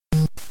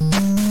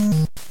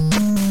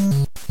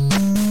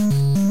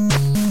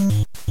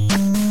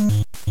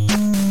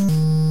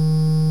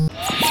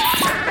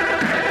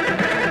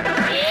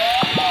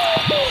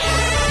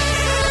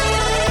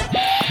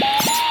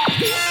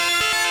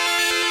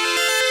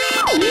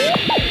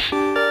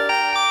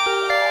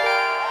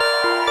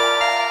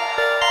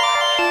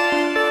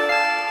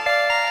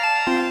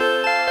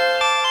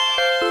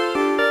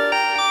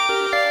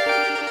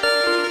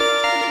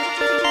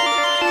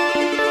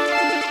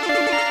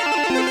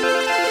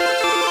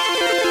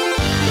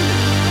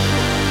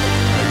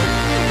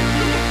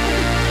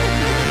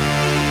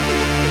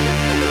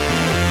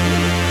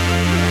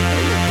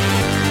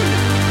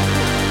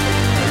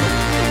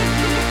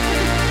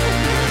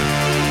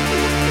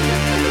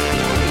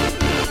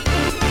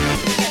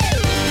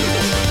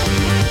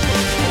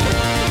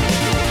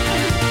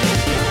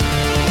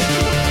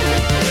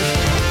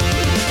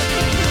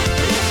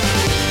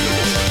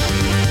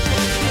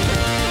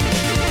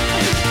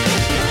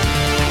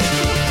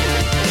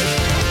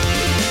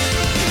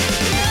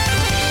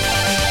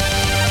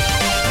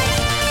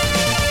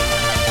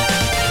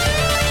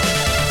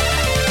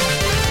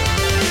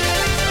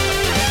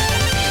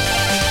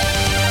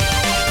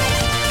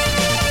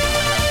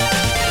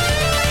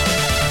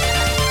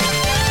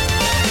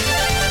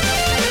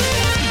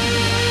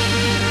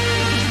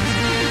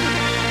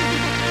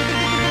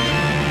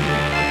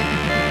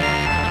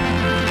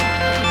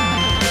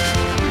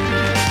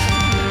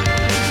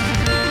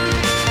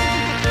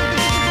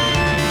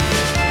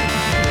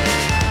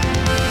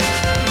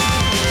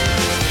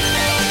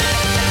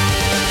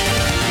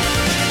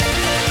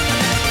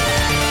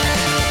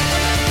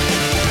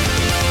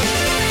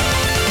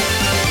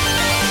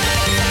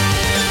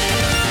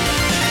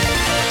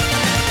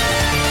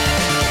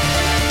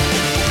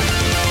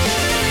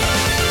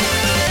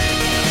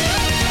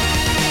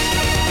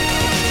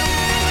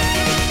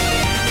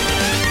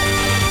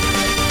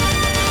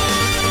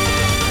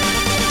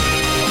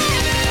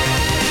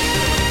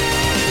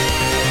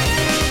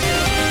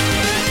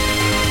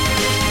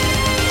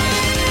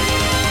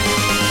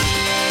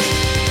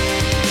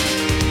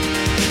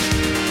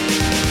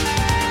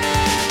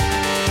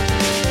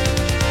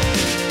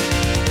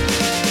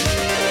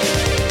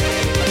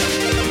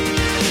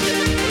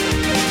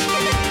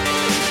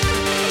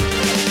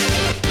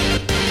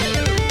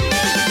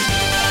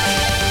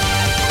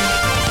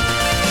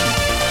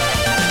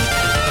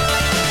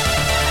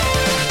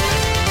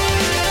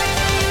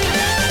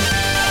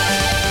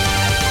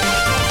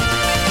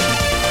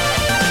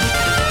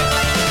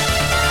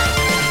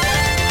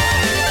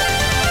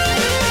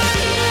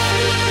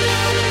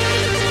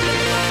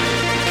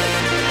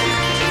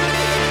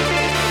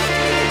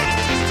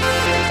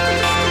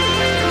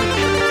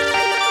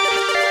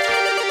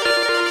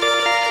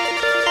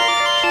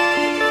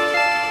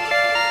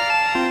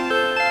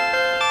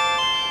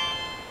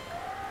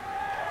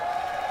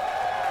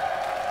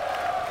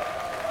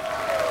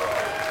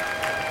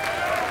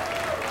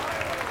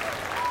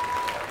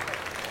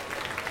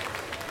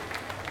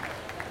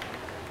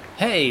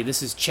Hey,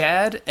 this is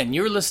Chad, and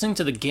you're listening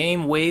to the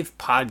Game Wave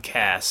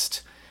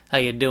Podcast. How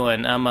you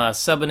doing? I'm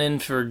subbing in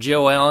for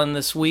Joe Allen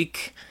this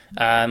week.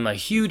 I'm a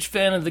huge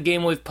fan of the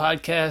Game Wave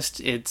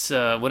Podcast. It's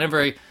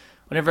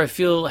whenever I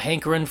feel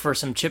hankering for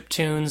some chip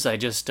tunes, I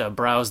just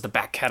browse the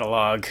back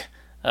catalog.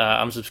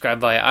 I'm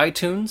subscribed via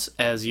iTunes,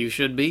 as you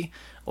should be,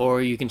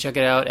 or you can check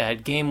it out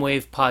at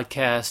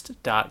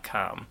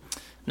GameWavePodcast.com.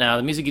 Now,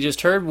 the music you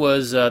just heard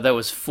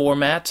was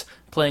Format,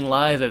 playing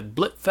live at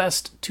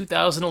Blipfest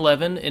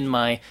 2011 in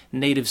my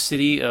native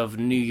city of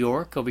New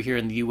York, over here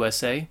in the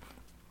USA.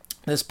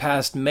 This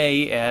past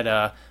May at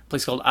a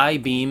place called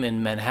iBeam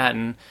in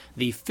Manhattan,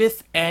 the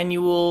 5th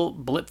annual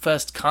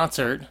Blipfest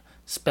concert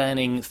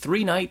spanning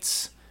 3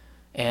 nights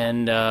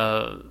and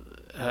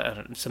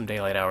some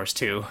daylight hours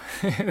too.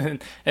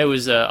 It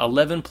was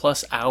 11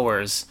 plus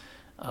hours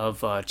of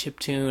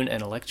chiptune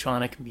and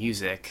electronic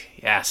music.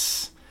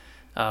 Yes.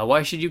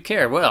 Why should you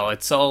care? Well,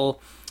 it's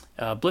all...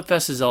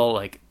 Blipfest is all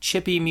like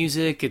chippy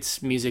music.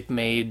 It's music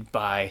made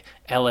by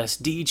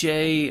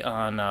LSDJ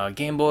on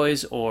Game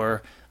Boys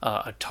or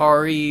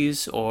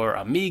Ataris or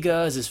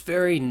Amigas. It's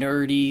very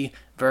nerdy,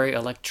 very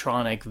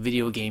electronic,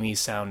 video gamey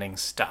sounding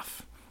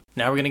stuff.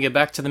 Now we're going to get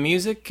back to the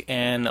music,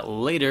 and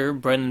later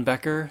Brendan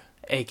Becker,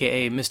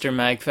 aka Mr.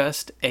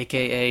 Magfest,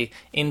 aka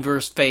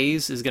Inverse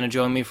Phase, is going to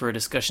join me for a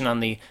discussion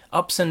on the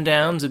ups and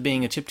downs of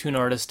being a chiptune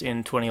artist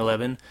in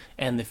 2011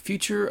 and the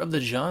future of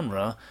the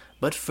genre.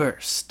 But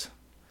first,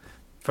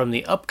 from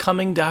the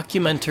upcoming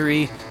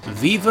documentary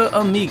Viva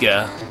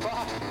Amiga,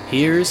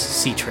 here's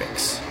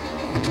Citrix.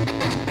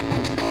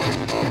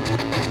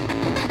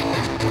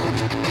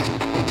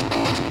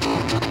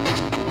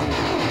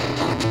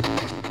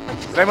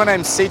 My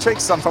name's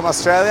Citrix, I'm from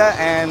Australia,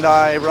 and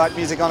I write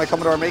music on a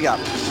Commodore Amiga.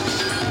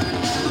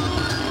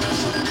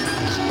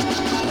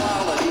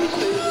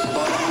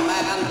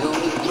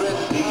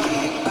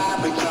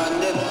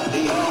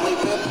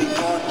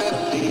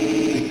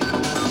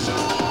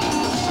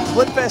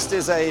 Blipfest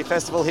is a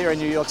festival here in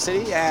New York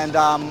City, and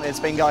it's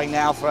been going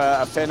now for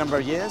a fair number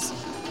of years.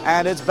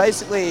 And it's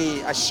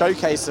basically a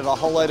showcase of a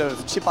whole load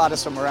of chip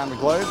artists from around the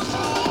globe.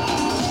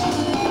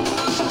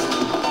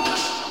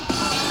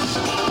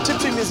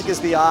 Chiptune music is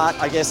the art,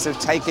 I guess, of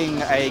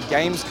taking a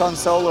games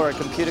console or a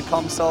computer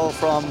console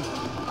from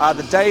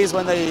the days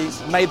when they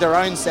made their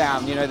own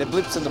sound, you know, the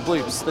blips and the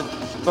bloops,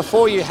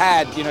 before you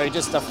had, you know,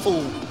 just a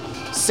full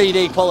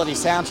CD quality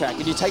soundtrack,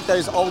 and you take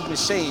those old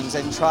machines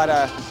and try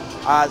to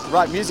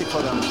write music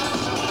for them.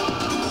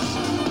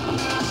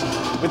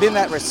 Within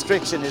that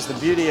restriction is the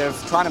beauty of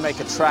trying to make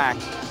a track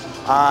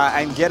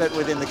and get it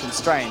within the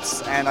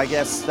constraints, and I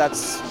guess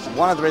that's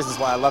one of the reasons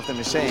why I love the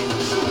machine.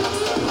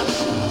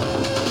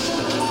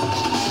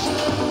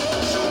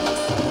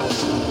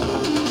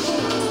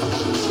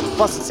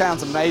 Plus it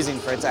sounds amazing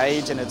for its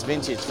age and its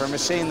vintage. For a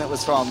machine that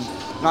was from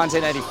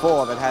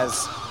 1984 that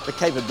has the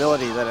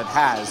capability that it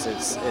has,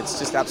 it's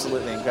just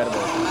absolutely incredible.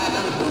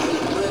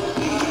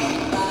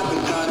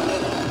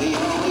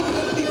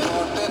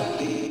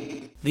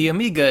 The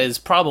Amiga is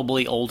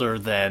probably older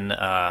than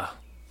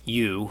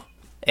you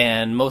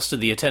and most of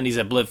the attendees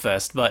at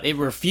Blipfest, but it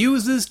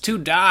refuses to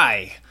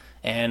die.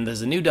 And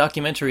there's a new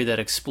documentary that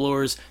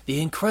explores the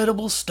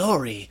incredible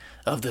story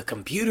of the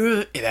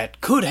computer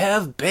that could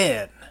have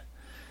been.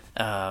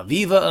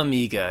 Viva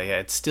Amiga. Yeah,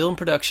 it's still in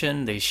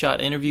production. They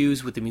shot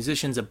interviews with the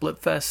musicians at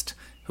Blipfest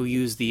who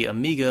used the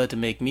Amiga to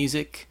make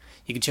music.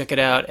 You can check it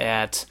out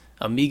at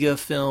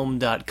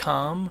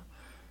amigafilm.com.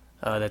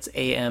 That's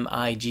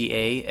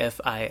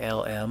AMIGAFILM,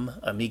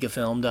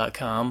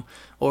 amigafilm.com.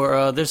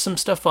 Or there's some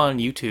stuff on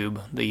YouTube.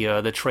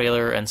 The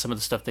trailer and some of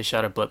the stuff they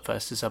shot at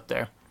Blipfest is up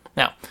there.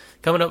 Now,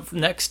 coming up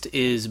next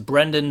is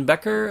Brendan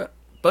Becker.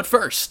 But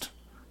first,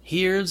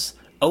 here's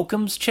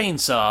Occam's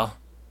Chainsaw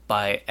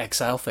by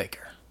Exile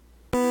Faker.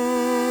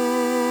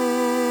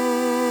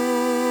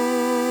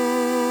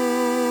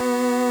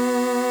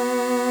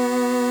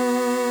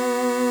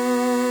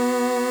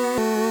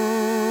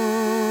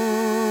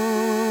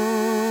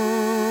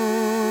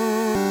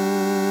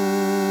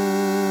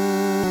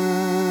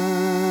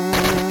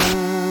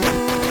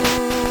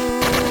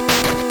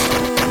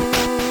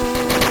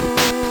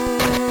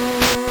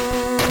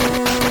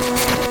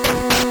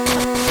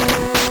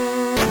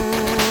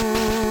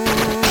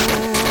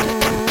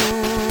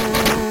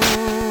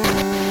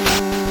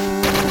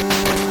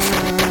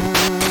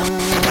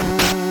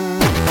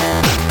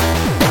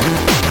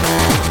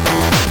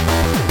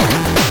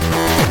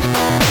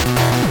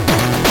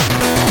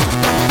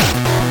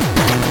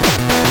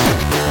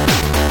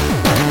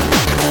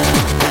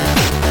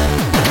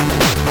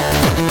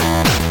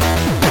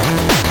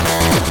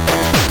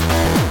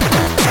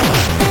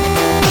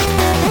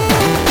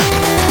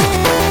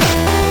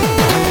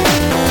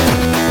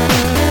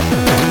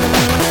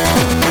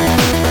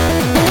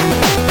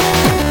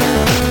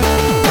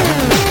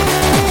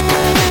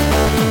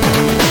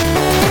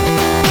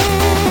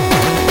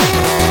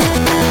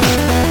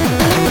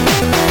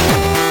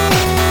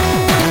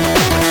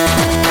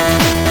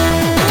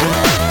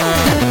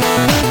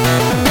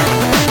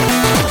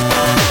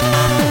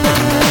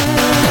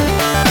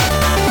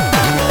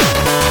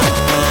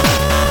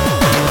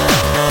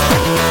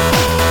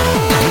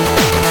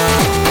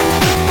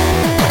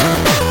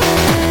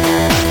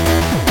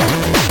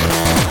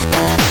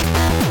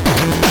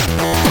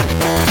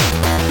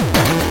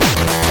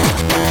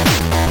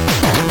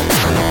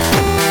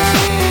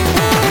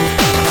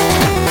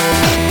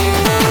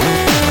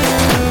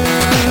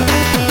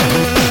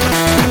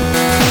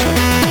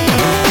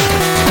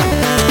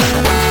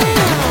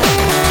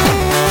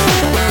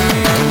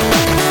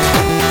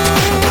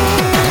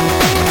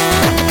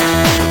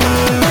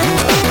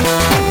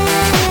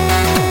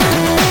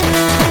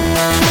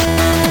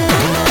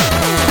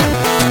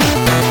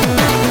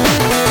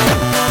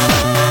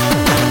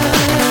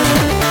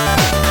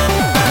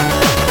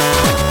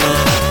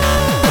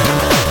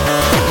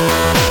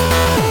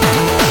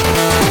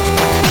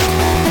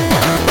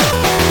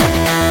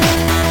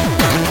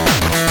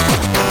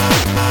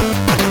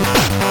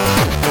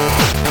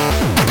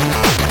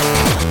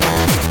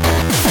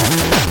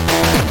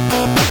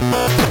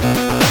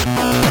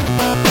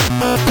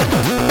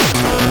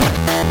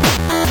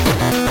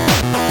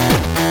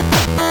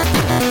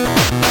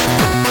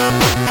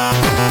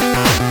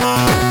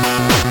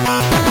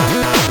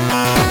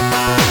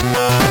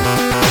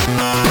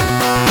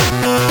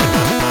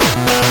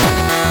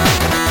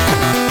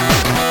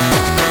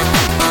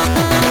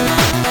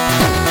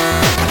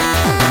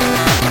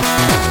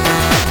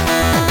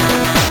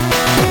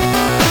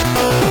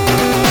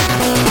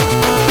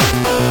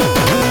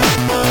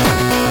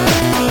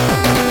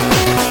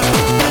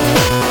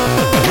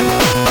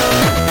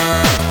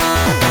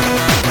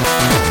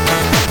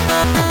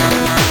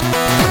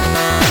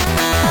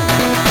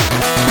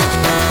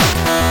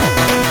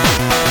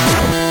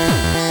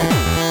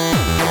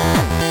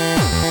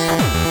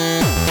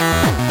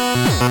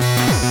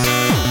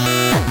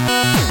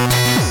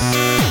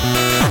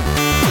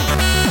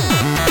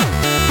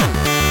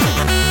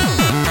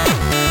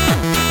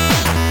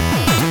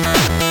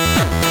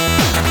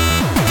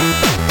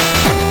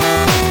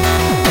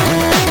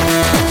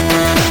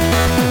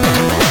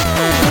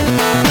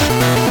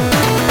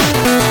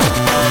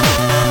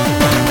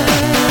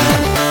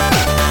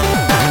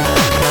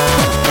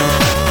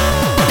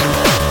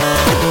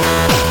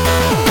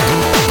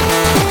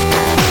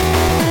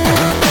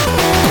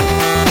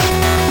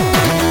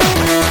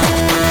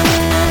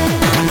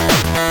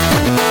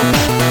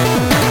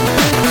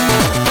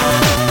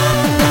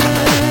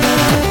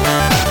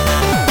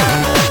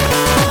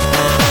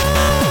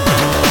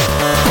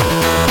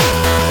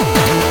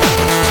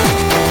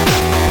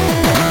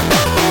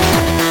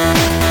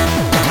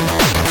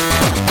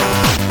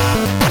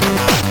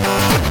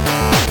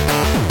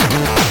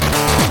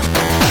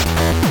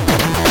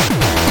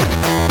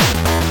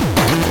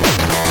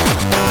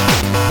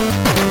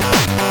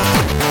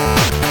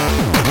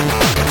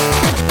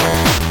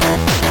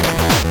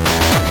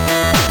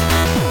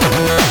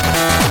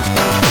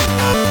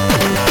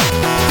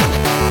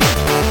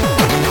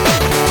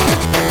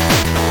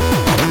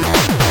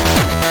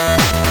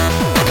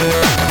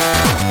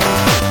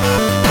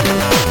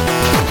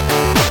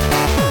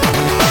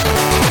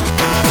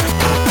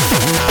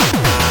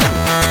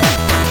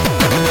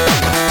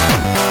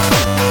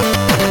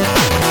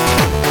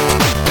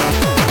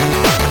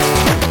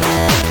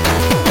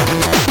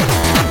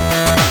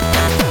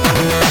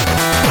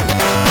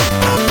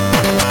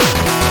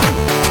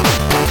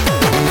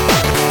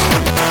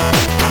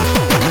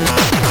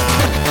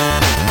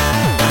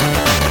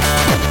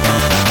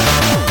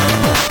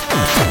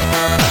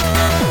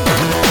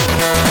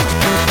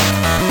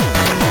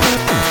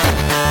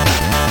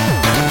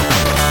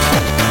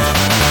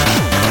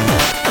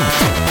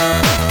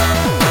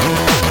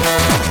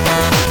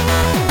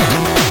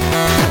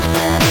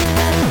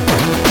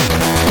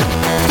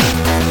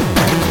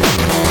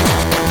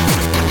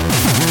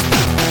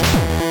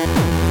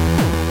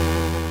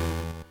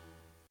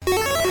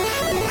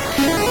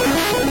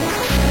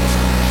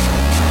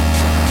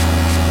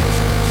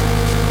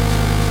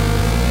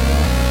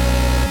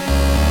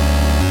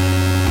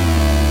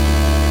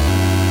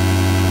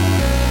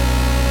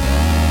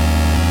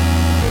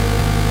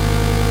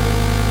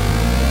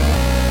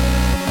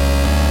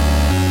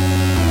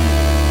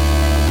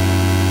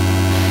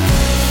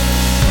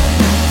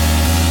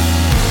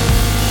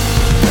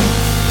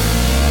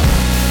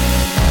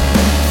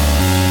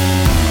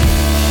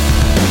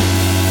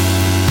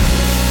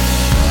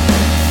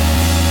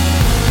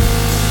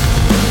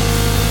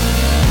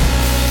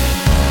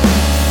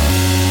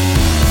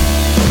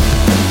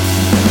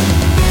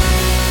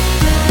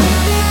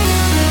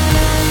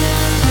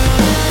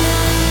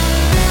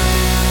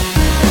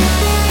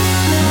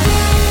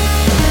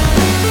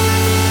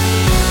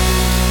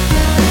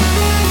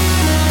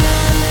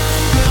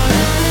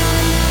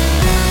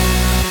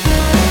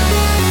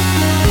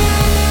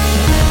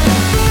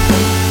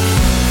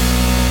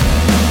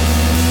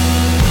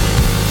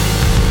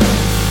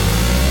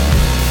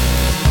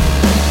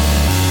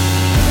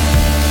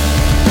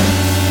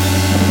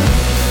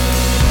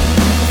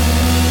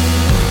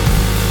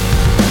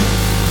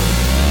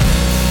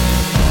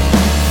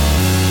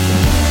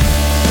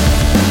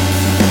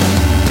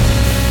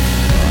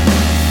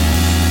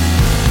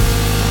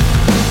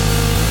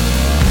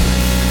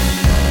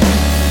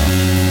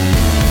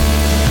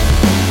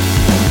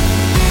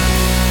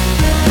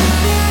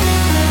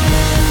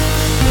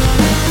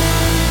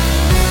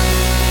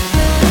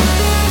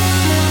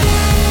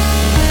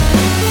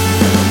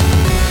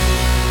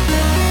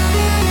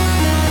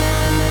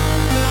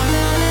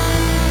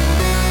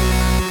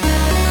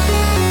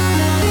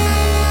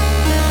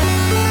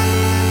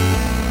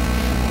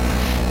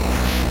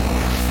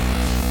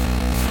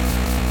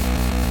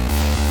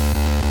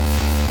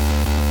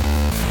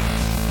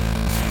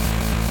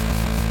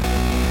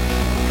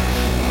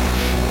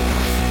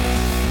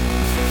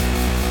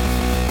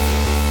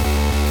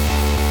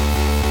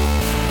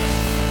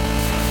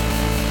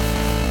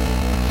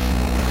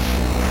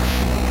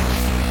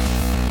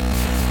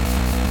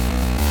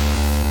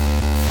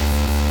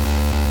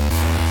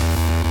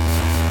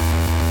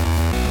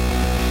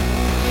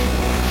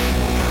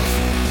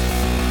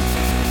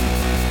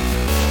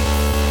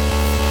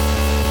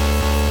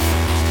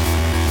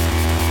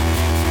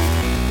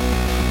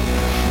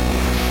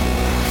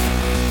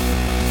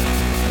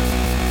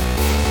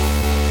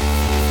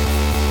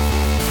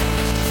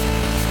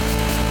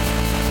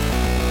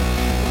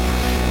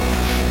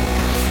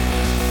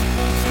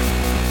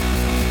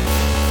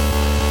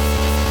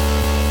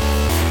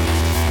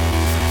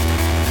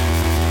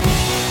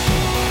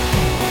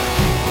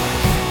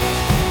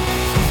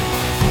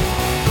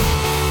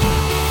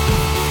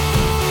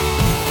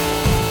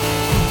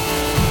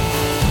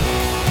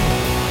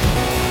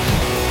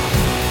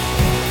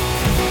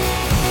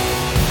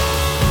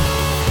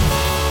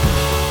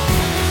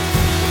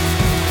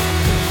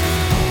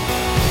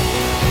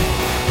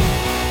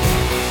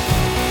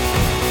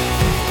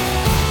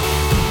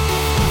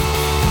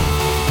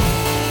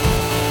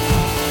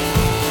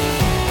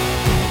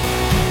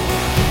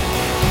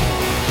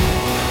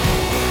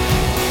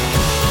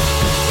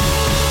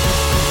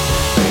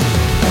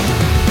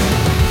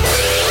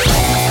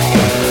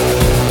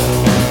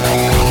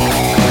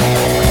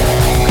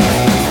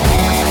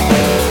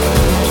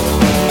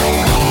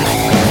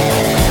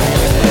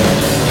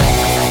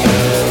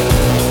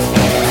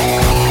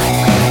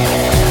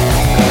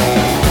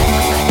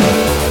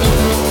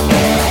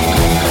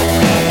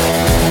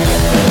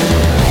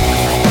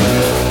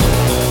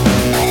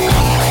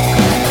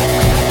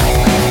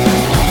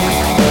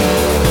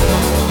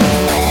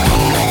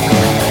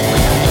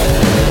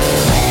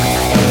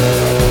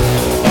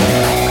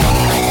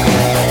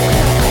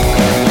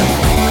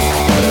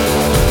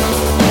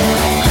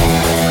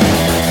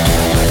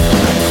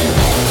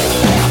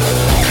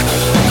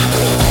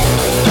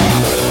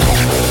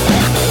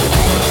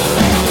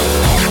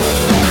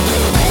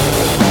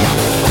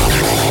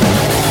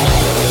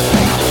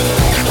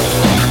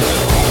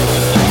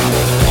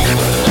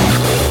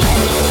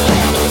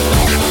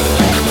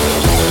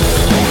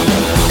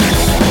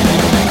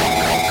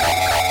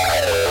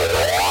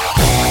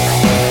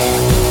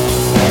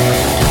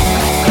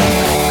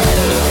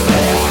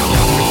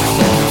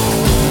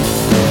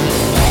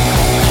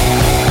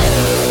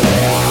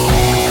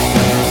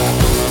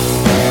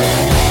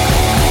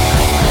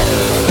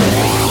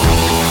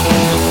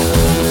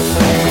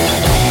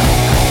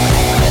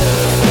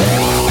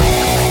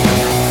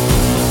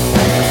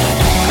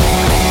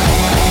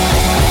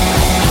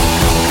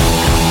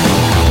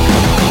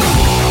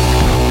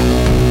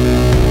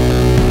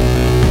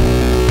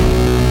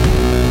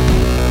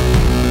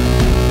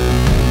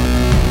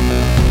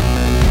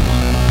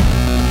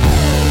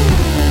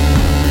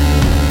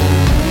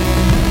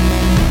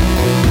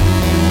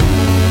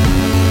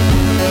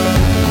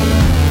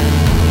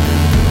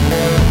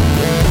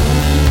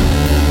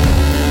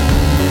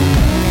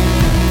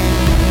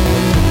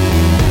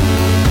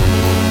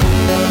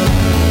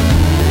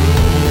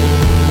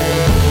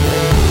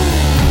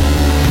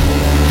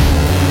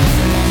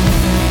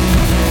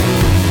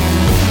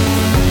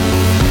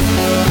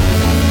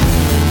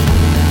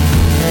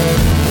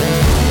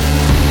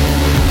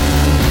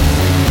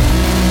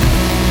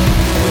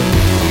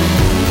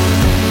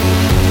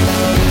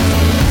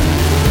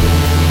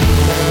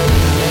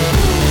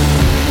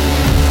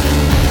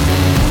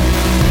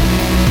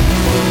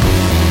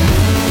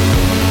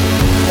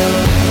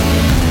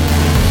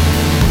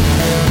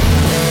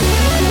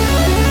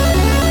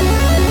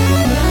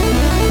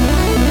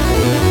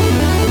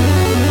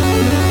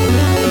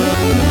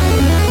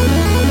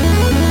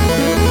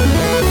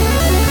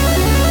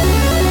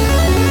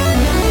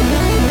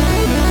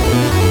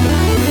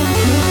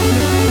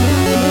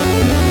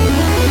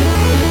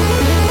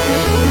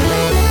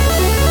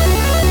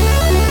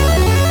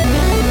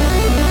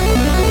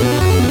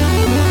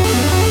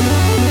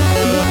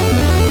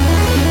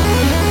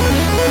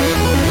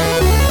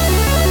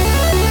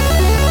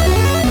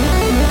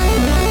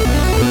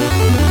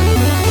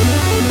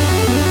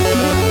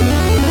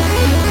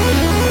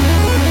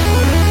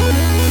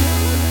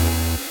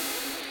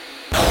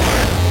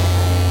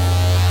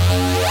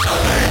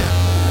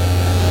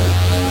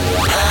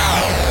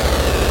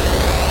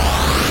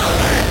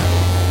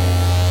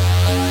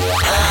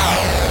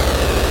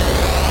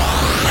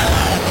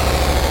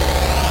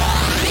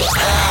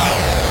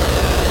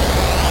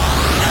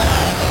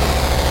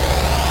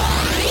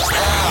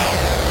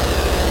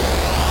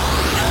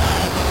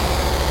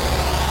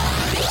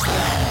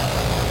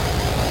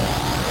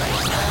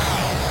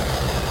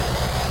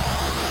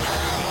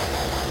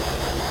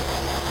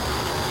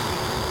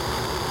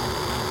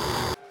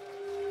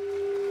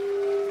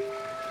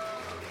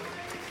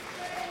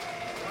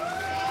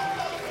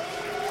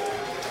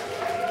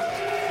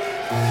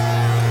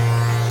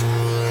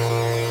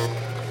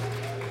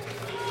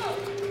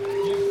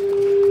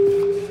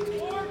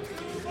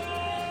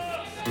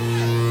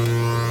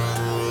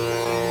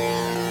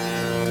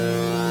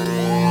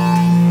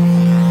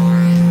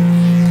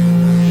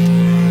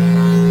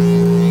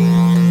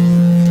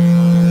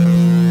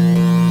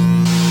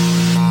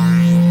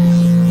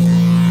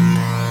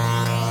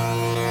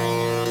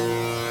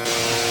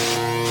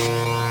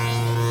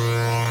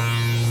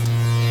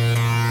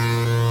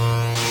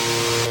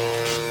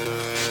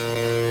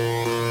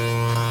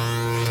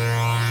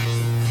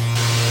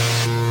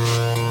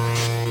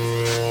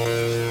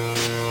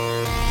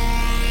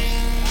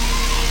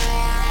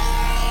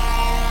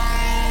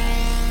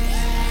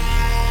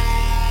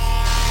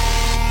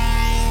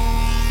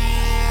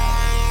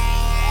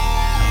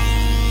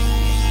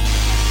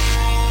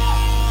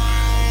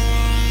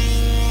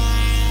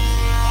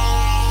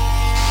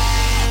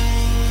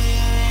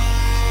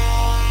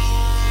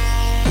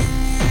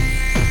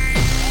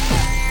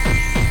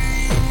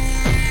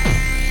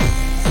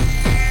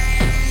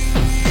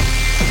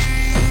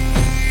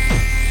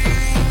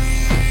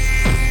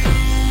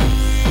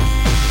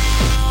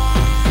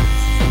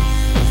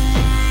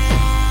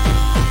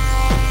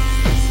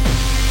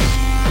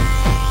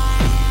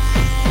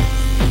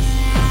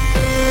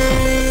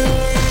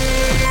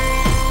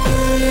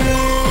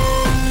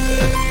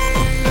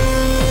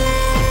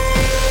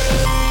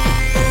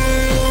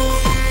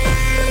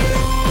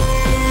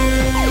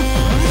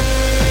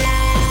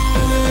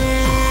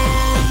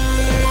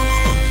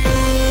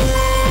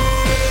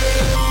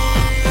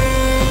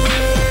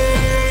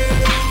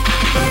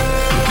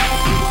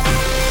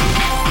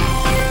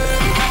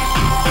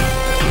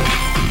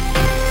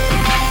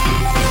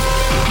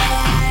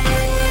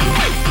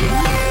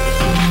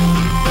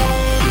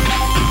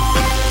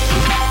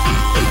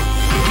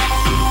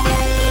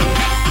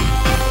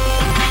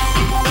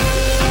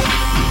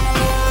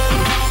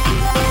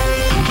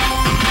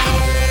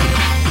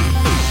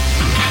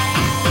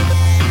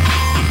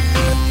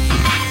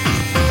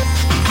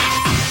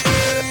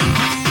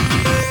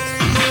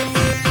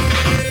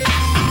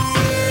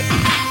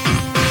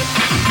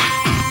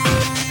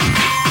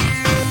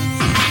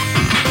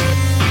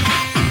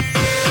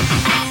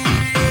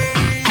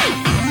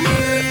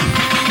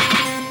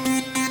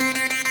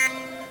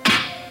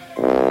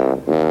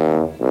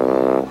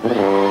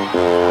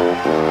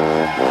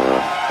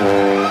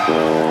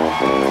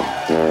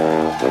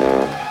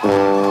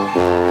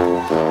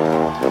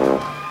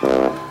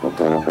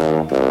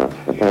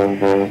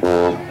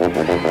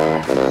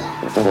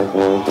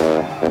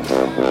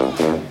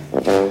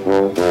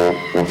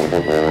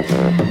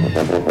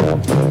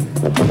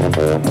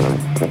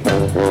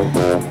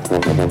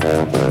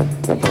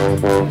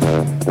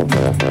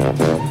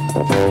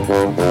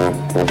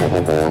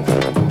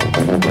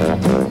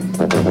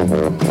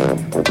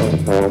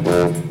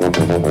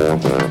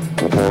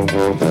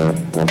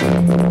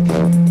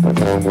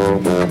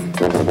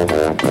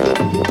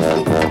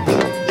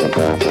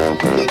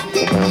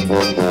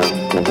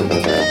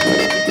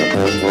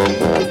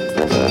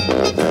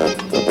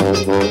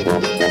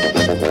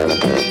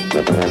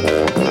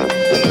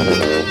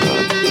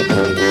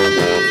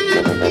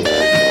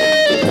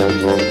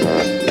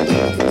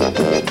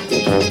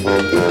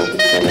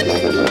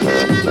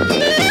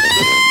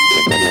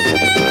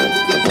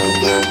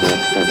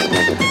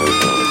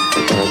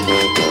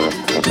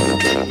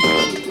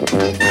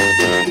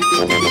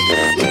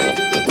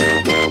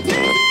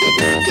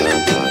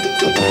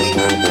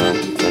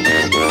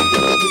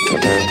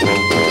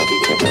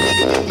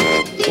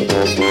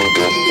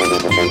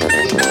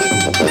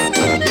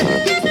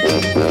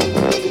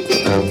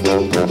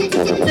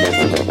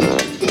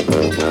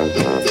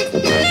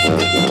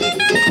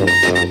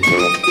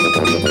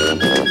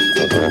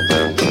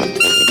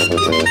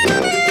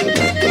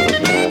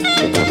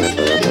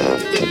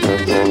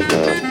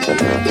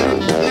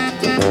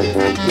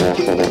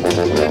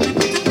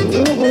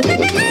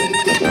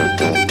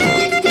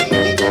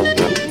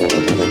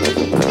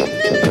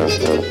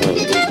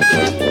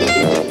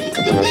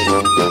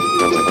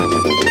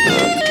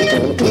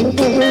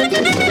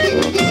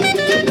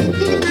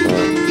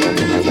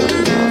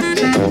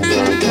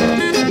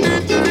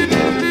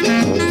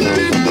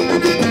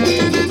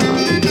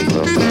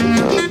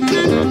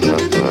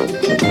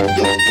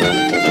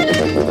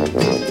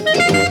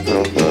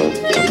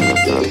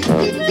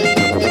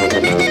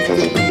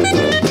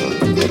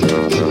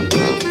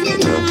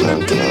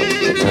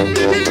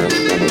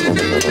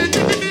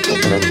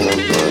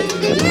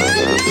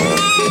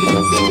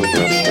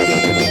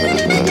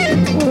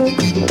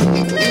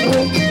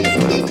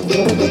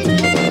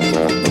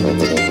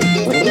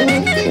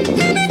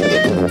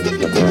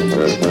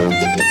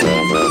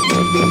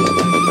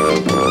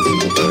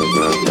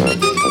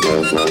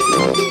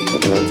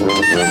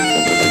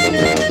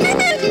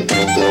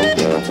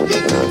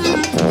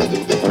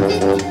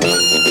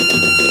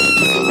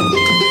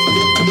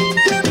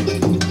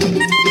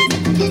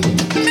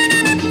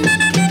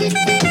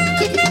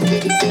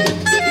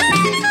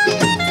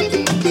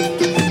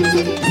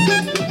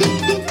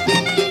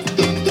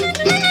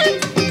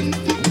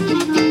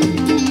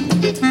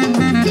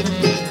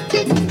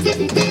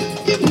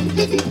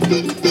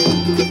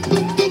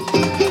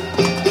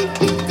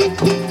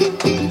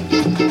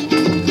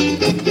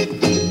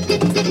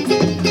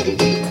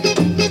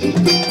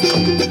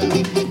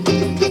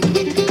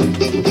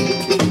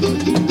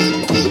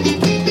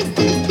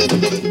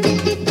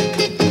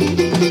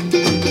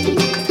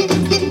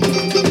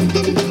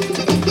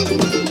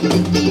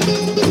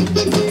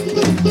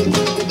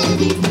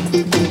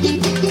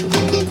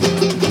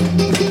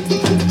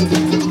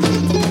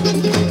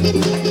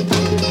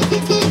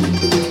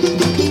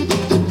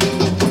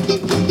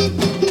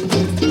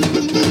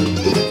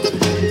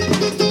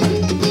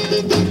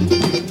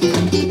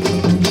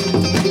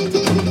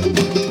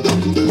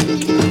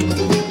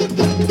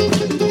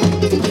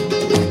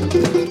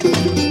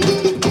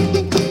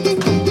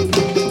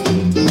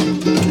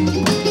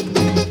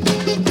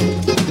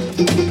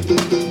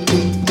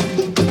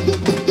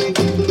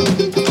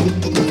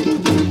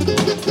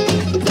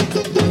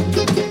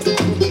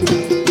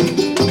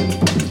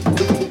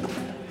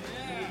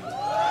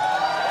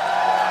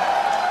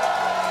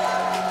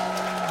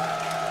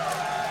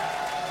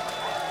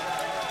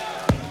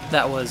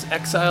 That was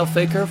Exile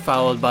Faker,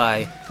 followed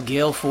by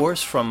Gale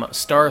Force from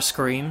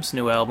Starscream's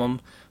new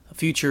album,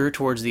 Future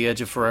Towards the Edge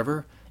of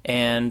Forever,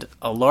 and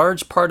A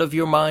Large Part of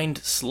Your Mind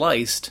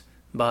Sliced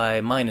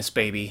by Minus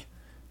Baby,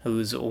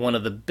 who's one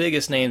of the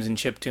biggest names in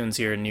chiptunes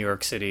here in New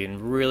York City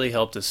and really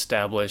helped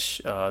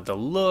establish the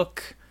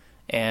look.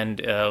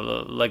 And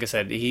like I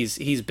said,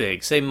 he's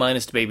big. Say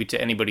Minus Baby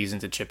to anybody who's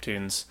into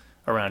chiptunes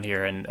around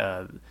here,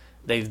 and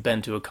they've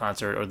been to a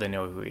concert or they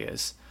know who he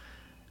is.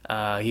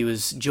 He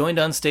was joined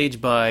on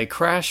stage by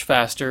Crash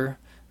Faster,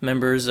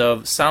 members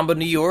of Samba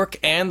New York,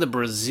 and the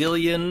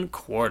Brazilian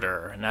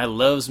Quarter. And I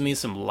loves me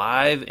some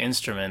live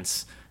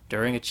instruments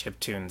during a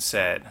chiptune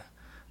set.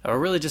 Or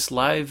really just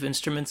live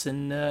instruments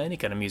in any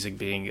kind of music,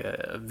 being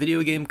a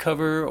video game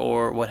cover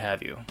or what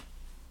have you.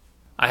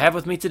 I have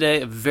with me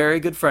today a very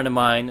good friend of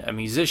mine, a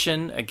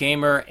musician, a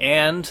gamer,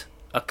 and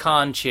a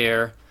con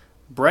chair,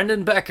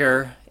 Brendan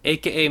Becker,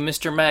 a.k.a.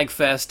 Mr.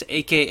 Magfest,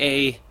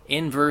 a.k.a.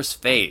 Inverse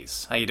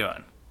Phase. How you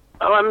doing?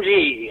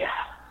 OMG.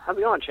 How's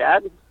it going,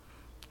 Chad?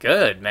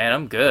 Good, man.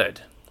 I'm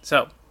good.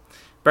 So,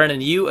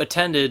 Brendan, you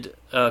attended,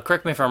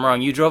 correct me if I'm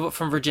wrong, you drove up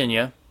from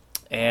Virginia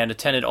and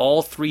attended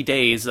all 3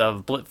 days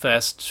of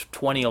Blipfest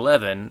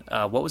 2011.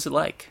 What was it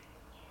like?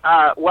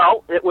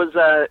 Well, it was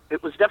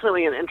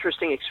definitely an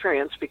interesting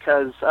experience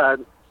because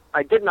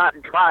I did not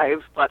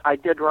drive, but I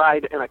did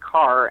ride in a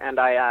car, and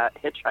I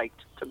hitchhiked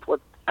to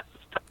Blipfest.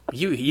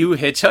 You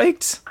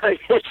hitchhiked?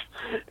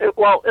 It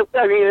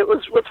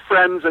was with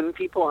friends and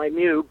people I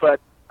knew, but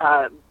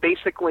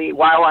basically,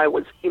 while I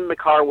was in the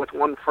car with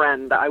one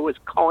friend, I was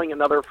calling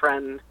another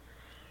friend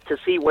to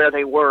see where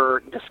they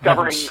were,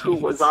 discovering who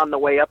was on the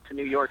way up to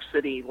New York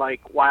City,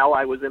 like, while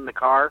I was in the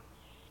car.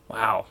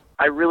 Wow.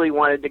 I really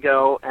wanted to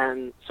go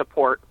and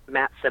support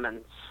Matt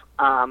Simmons,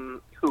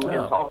 who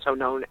is also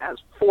known as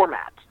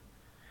Format.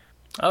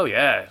 Oh,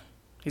 yeah.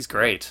 He's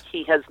great.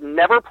 He has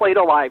never played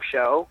a live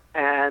show,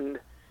 and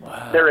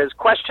there is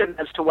question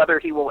as to whether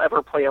he will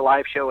ever play a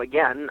live show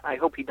again. I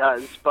hope he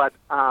does, but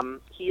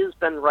he has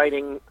been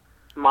writing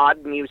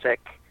mod music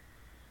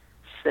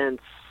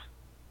since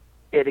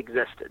it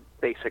existed,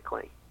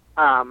 basically.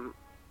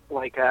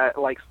 Like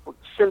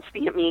since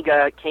the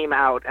Amiga came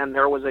out and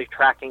there was a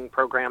tracking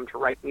program to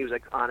write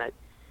music on it,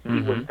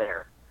 he was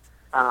there.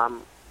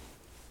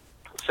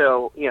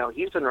 So, you know,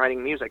 he's been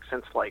writing music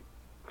since like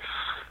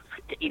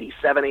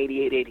 87,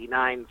 88,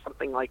 89,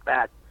 something like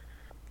that.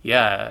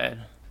 Yeah.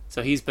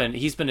 So he's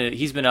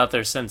been out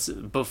there since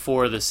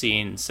before the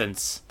scene,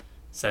 since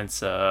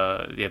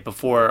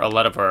before a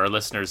lot of our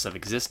listeners have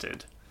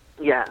existed.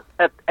 Yeah,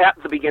 at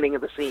the beginning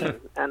of the scene.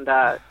 And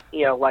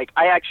you know, like,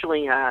 I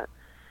actually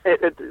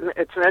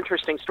it's an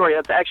interesting story.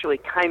 That's actually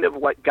kind of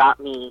what got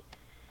me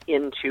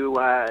into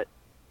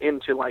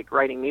like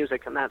writing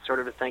music and that sort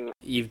of a thing.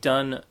 You've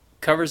done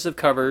covers of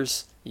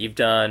covers. You've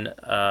done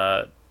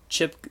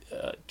chip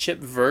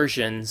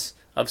versions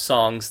of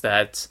songs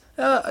that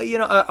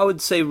I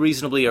would say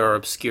reasonably are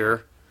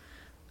obscure.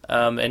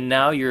 And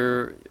now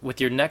with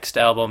your next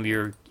album,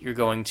 you're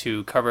going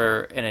to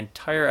cover an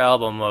entire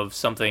album of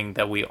something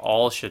that we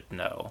all should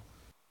know.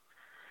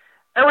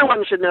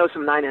 Everyone should know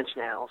some Nine Inch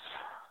Nails.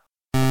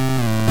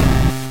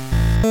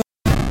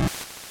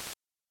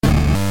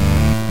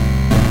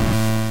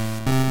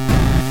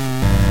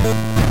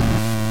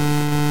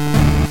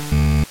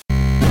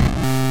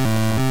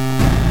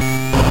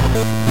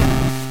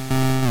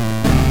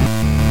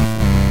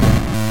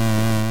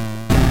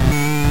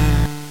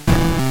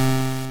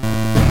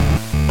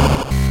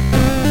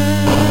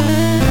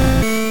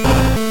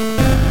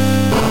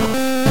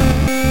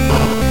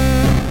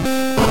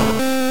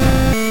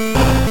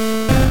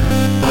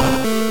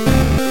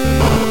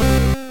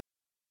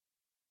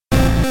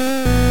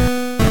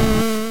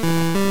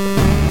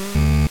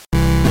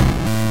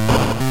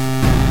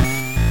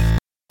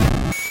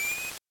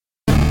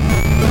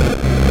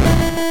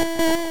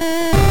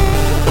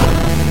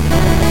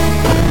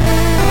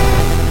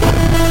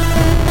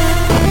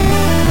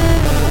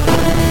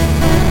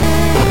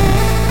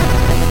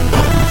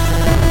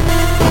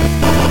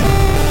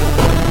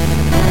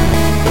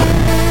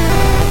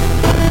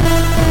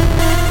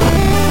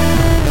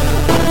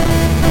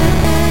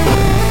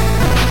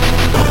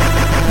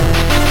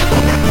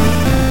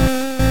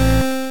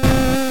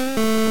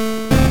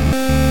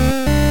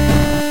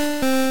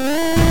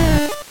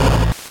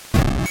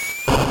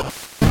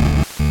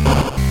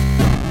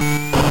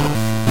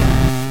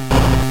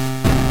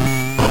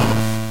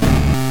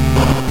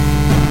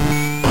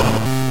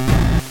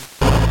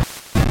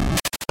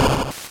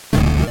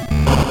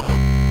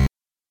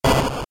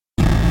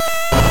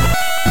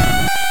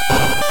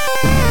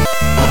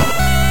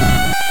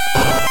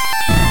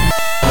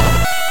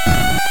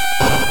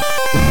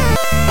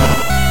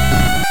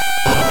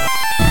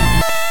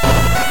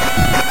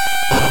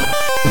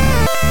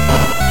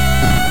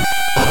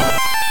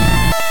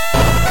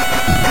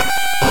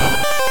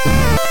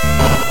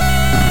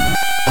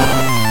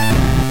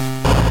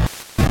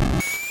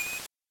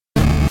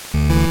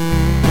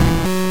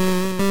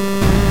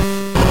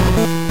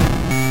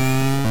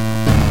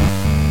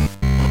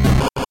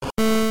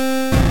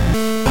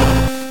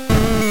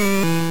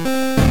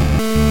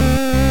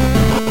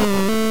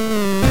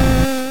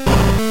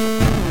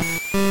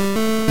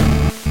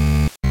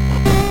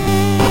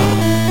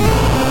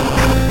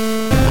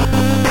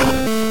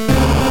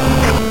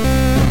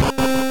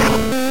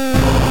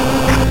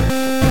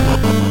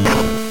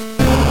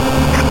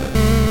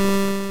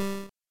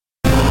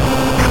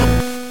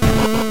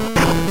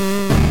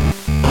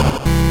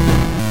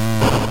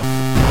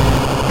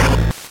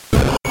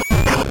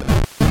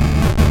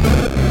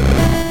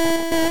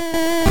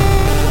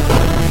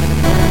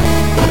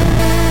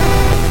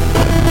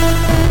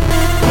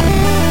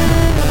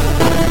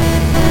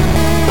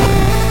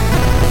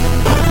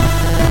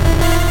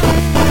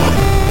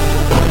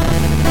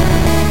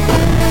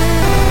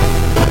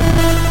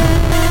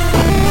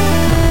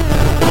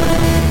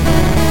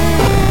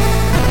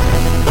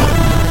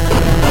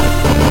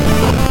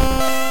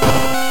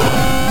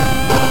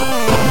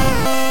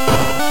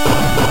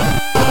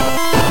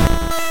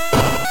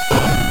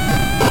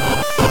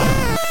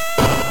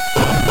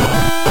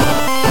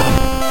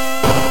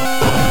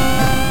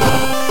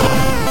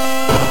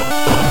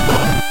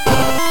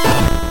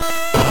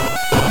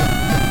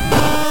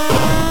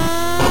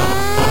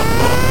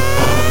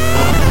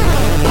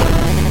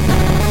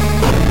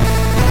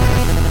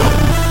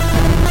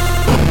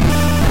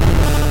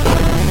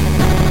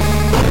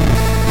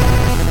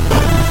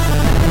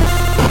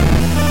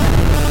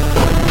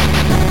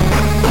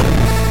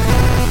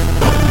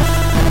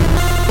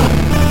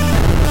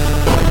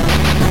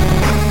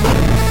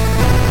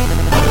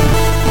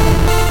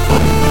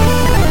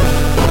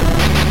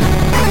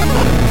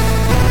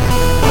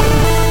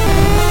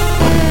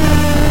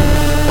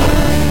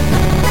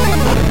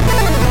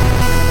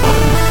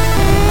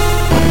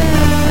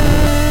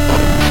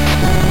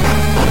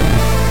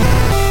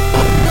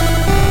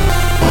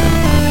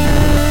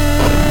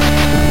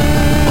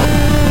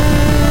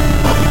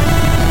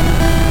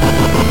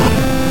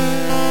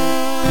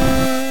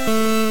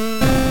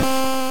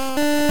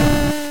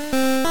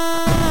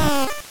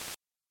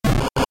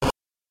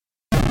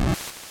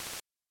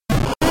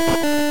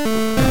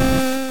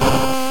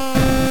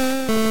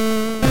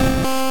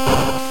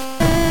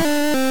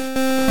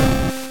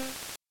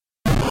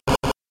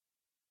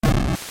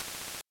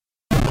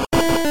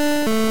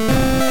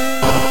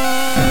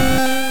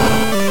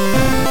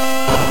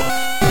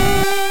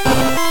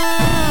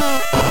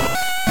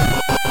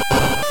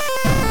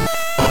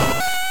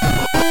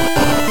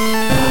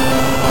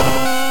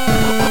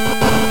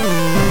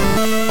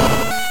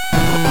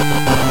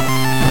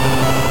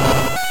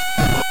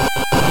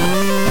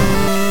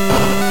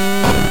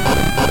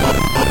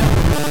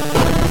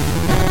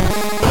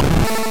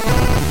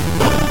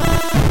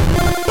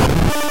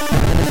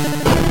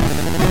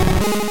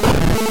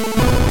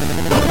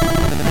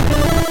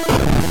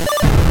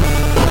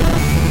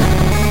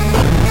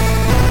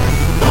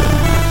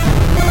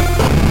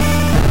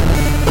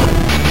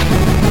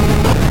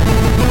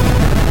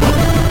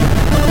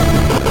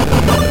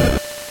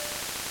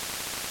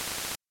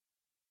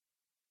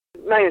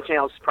 Nine Inch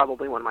Nails is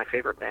probably one of my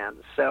favorite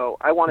bands, so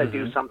I want to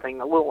do something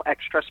a little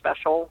extra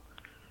special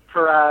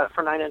for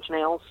Nine Inch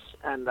Nails,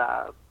 and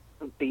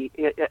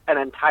an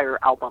entire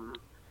album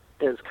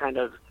is kind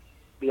of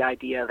the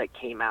idea that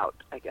came out,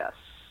 I guess.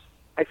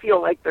 I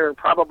feel like there are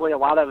probably a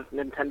lot of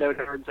Nintendo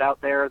nerds out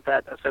there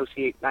that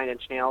associate Nine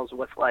Inch Nails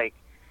with, like,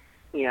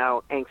 you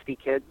know, angsty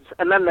kids.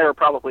 And then there are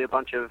probably a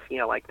bunch of, you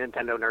know, like,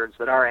 Nintendo nerds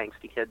that are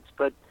angsty kids.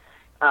 But,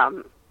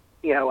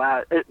 you know,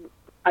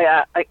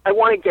 I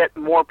want to get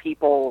more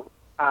people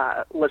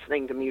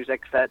listening to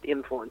music that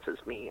influences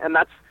me. And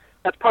that's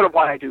part of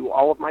why I do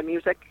all of my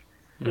music.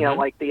 You know,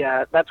 like,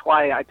 that's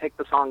why I picked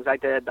the songs I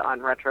did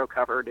on Retro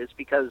Covered, is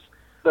because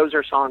those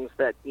are songs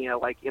that, you know,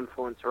 like,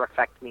 influence or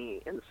affect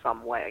me in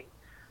some way.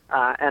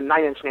 And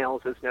Nine Inch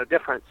Nails is no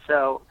different.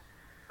 So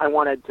I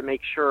wanted to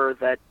make sure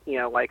that, you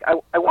know, like,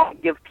 I want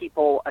to give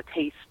people a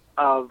taste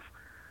of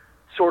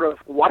sort of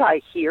what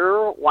I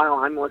hear while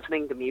I'm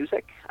listening to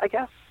music, I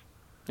guess.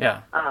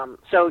 Yeah.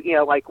 So, you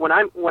know, like, when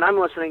I'm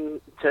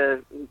listening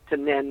to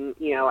Nin,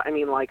 you know, I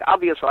mean, like,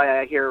 obviously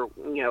I hear,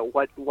 you know,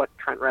 what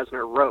Trent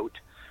Reznor wrote.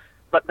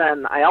 But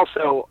then I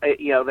also,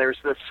 you know, there's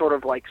this sort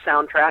of, like,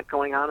 soundtrack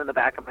going on in the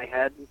back of my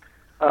head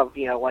of,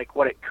 you know, like,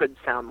 what it could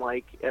sound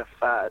like if,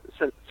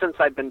 since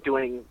I've been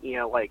doing, you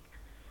know, like,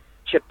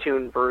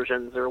 chiptune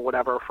versions or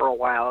whatever for a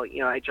while, you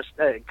know, I just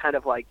kind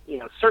of, like, you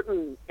know,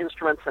 certain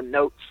instruments and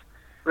notes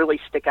really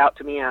stick out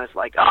to me, and I was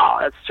like, oh,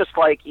 it's just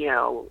like, you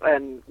know,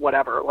 and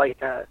whatever, like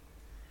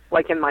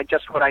in my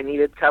Just What I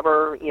Needed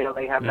cover, you know,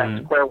 they have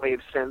that square wave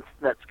synth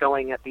that's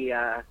going at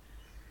the,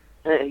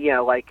 you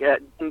know, like,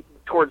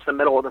 towards the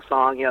middle of the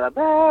song, you know,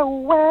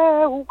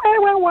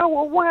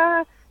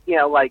 you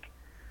know, like,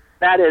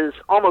 that is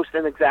almost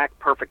an exact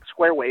perfect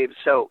square wave,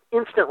 so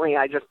instantly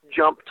I just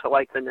jump to,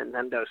 like, the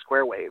Nintendo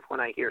square wave when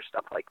I hear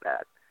stuff like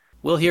that.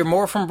 We'll hear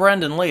more from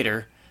Brendan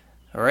later.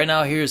 Right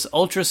now, here's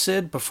Ultra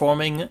Sid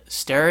performing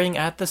Staring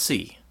at the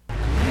Sea.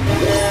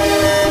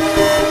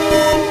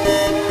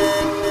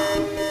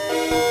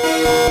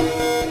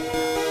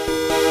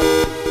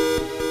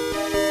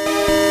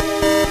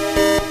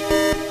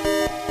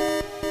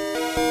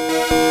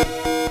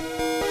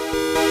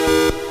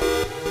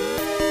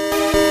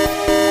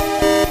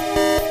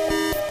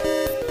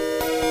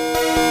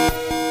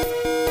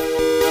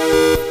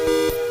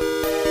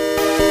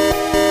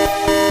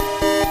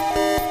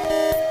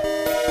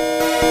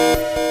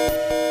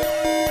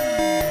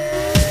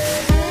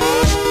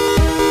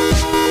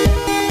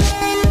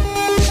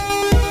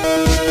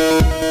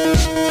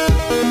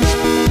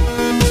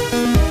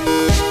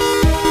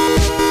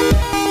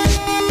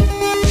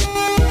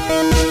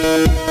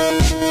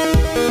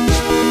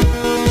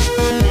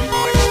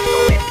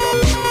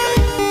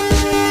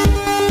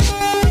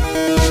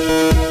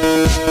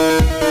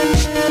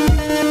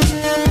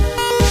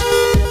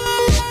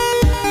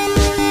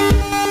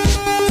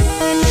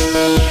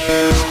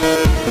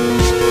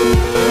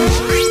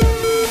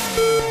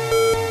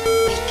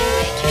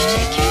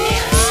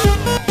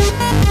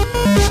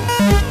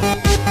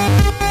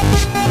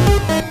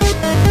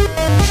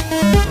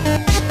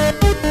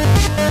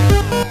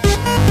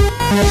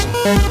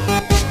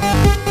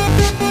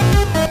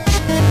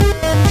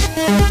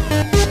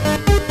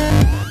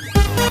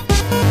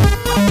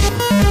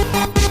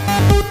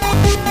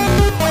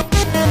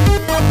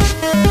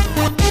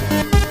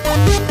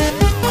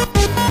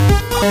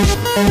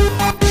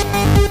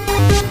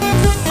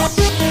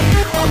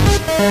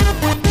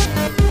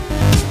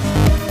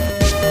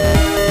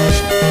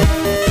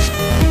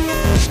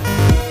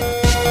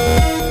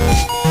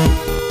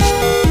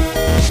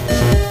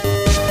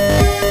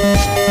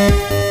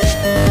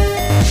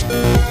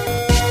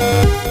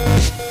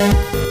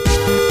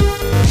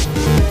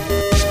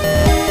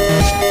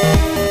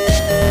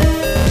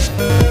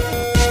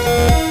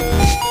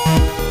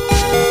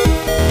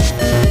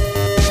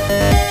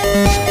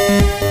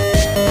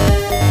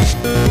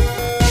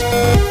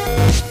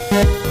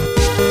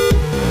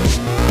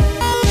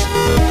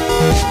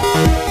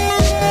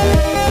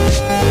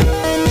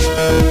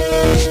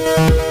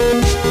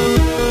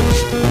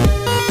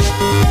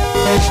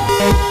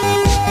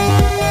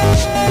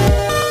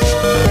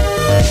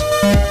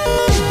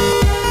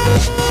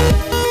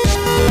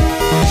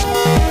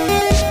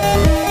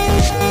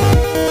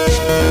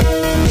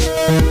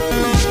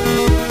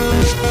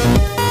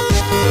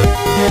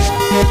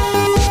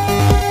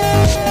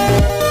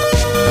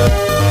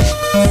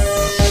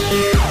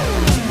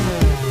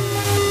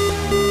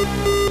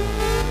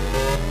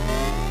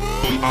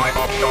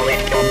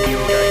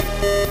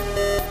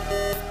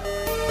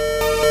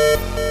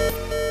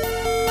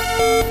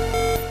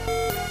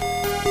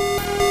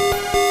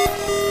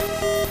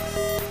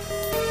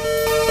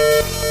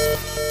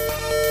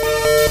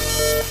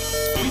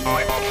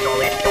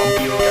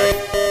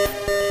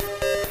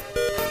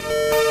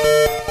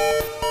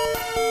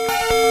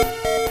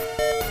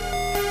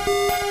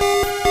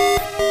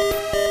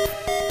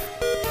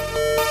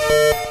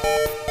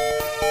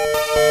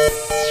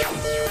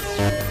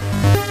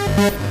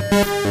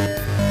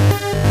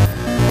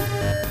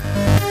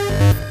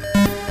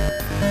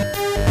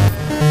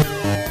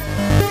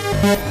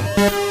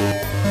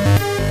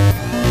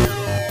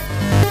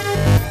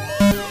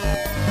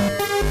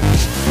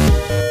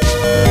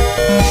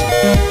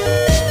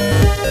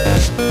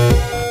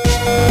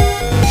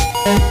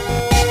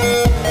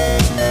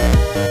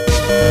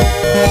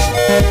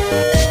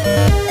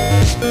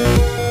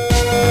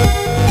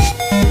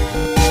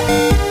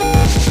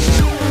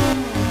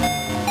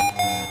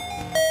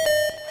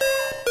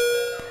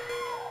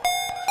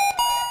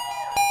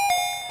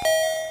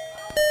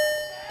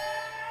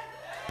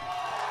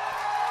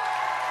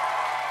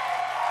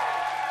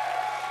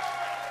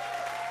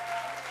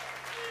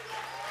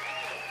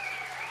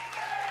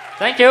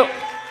 Thank you.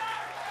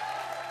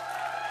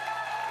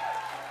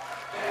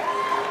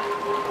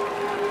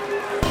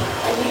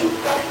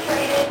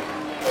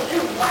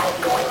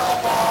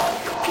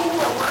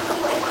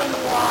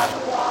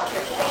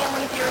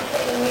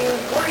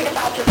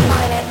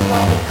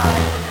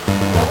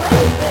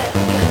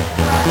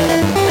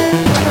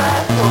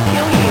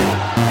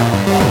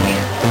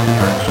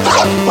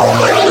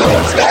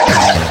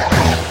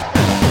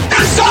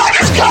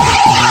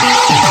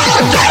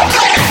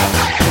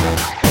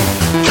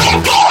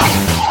 Come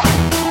on!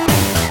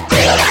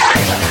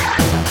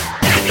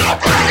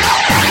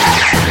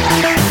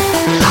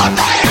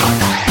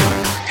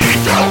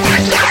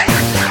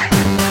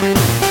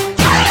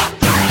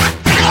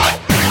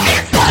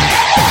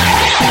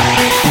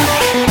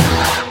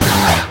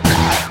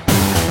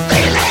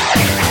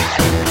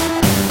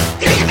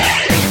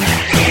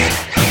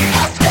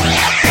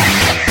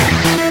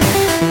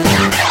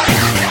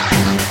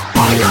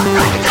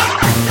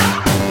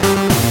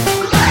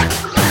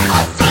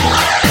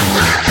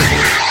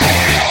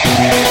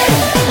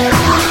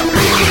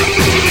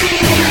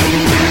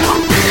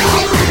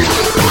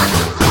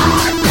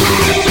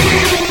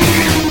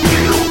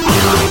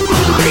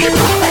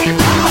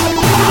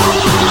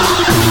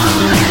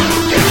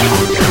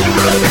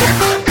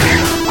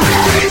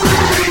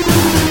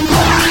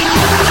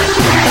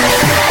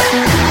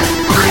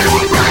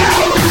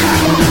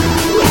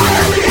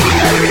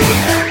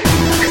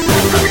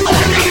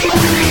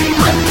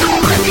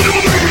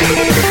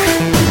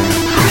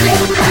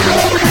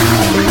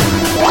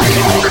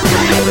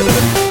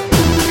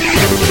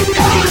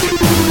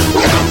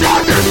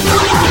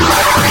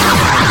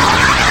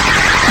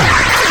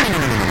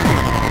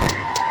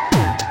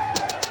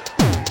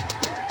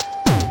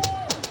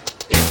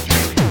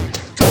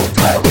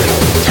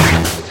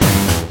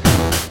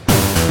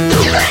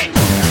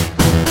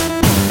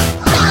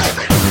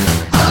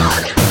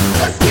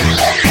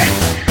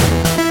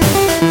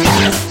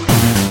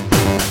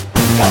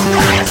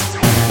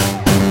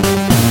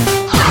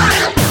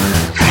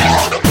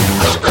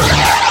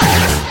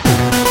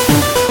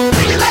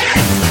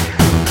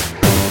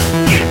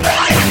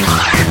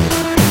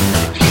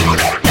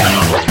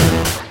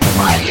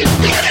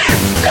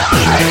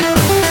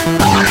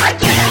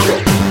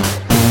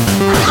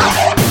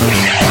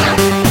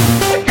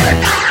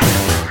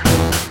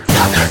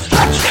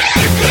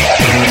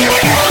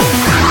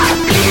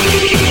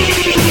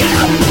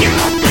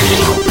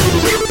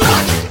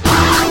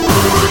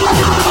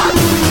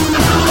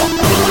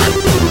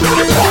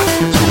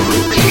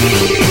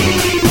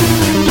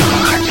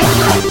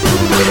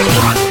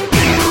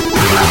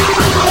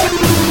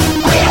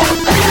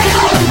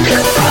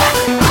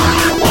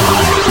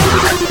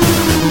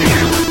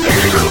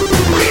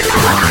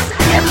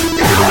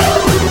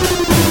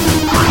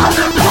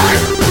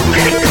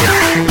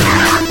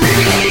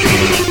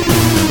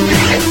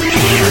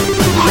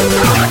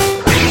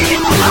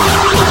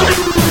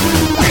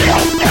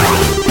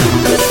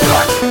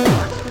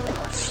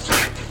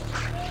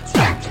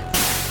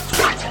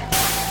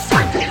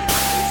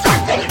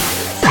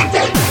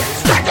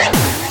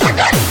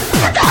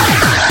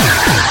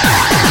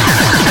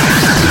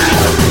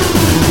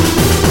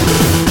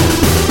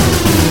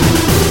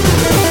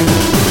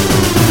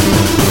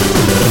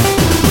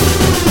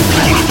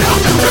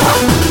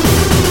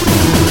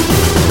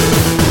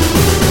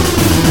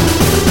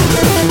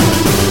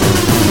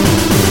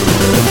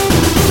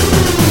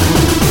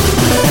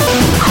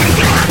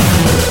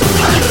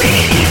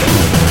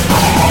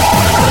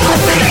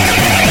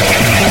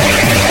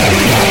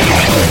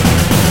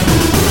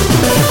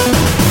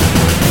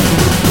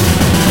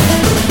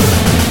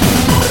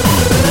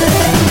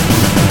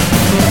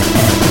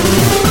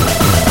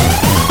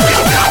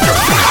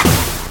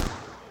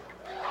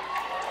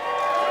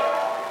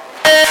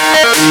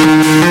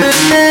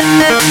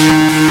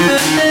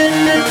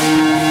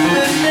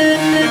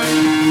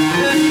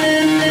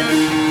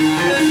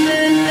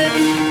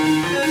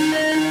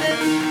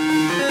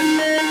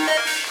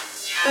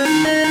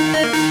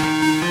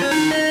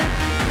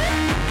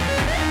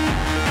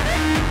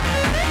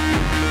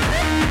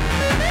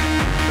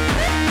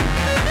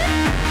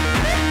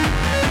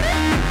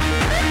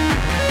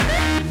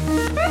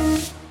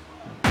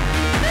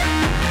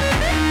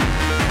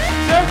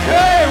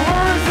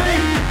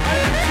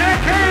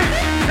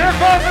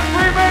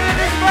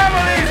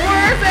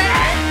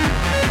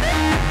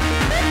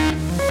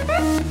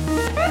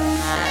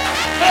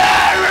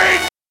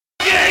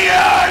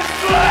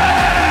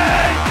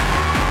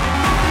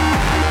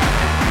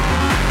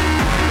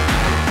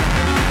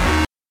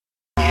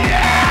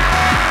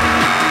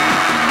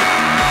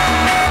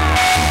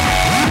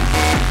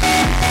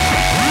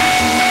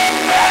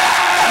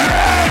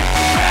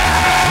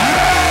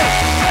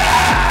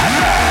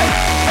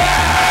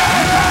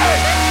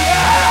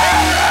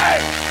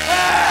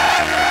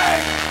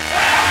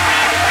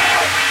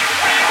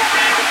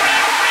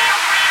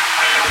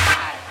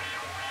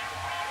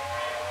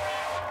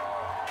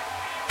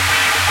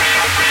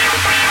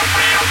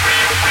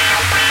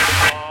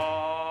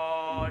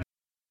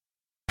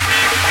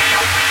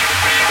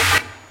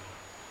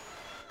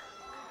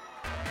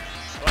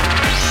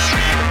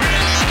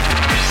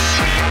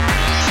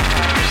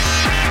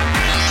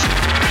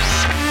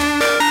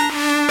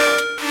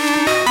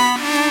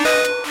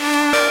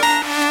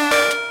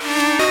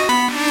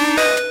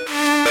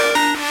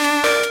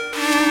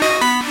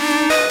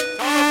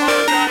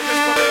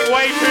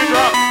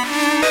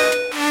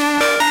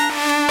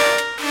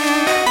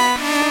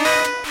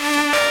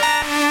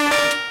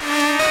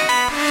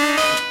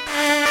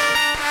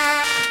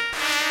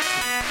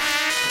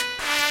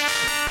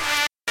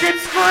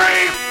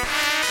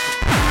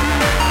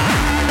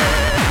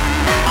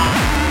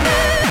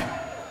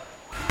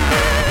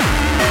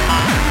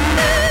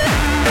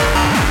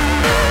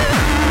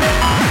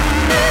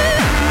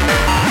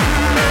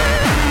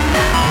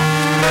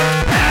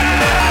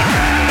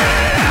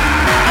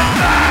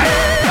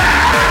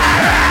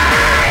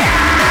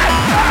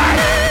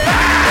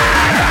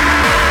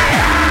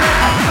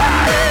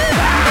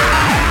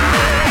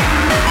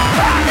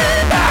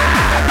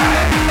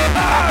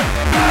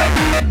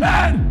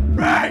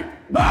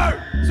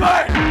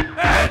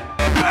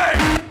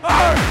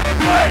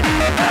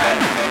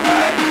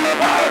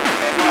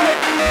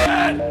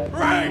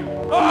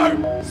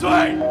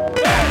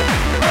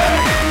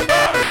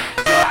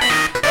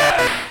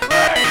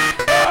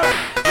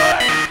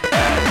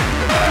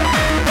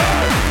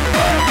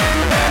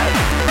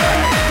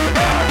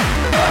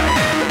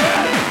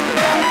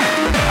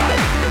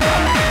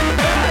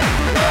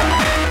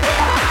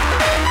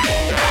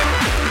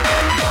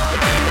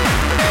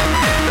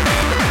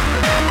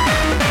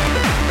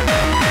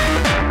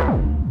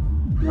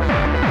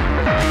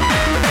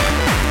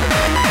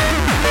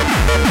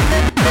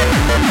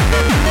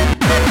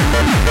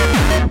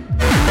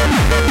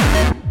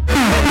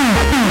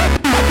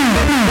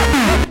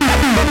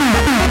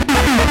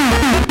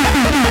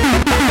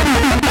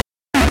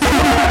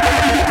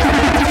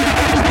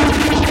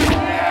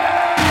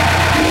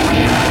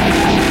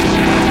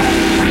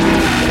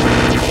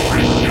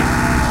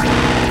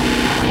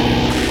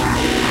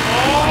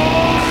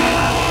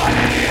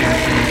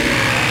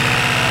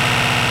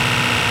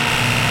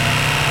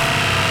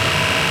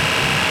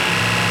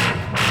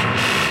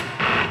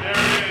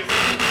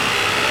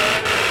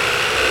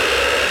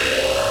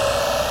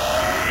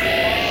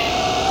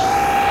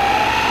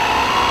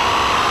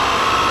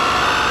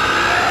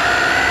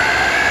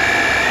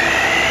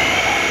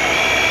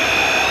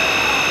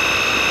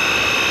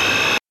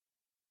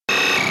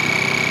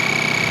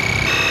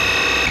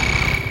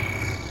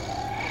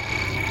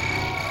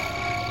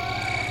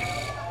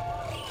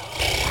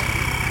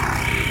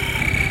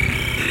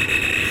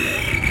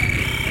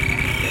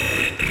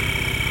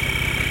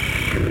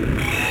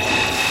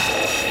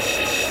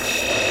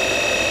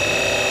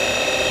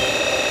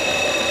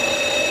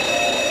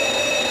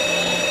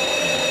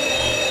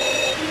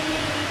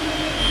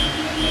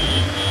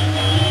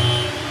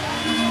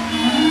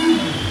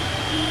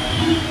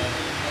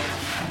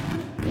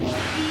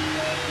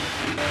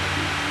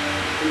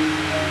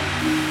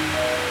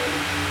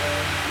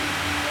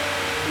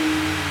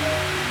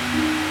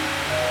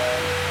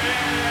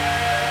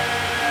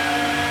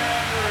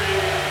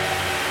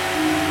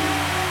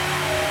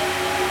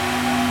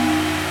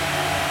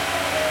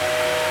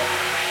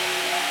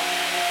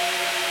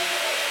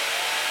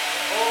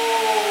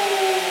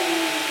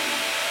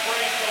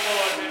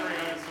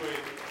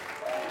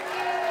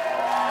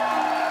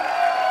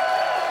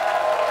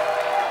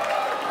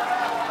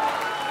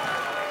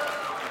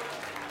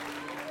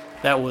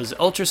 That was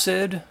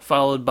Ultracid,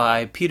 followed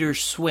by Peter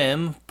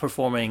Swim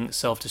performing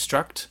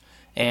Self-Destruct,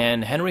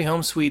 and Henry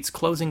Homesweet's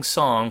closing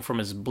song from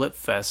his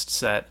Blipfest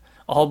set,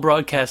 all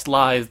broadcast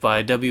live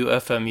by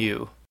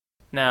WFMU.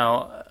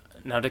 Now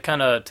to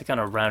kind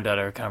of round out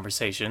our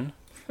conversation.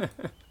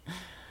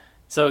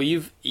 So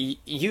you've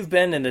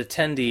been an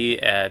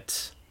attendee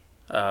at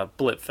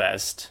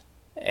Blipfest,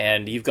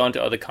 and you've gone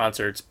to other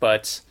concerts,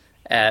 but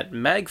at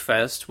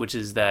MagFest, which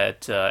is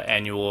that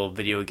annual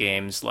video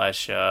game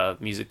 /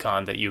 music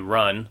con that you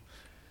run,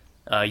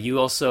 you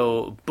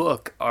also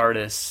book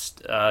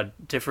artists,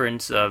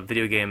 different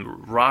video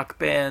game rock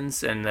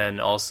bands, and then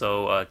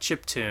also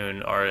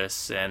chiptune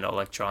artists and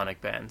electronic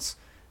bands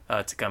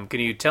to come. Can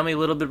you tell me a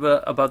little bit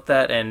about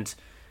that, and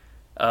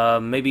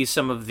maybe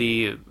some of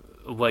the,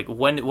 like,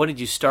 when did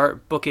you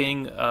start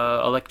booking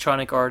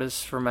electronic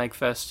artists for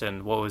MagFest,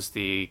 and what was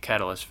the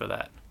catalyst for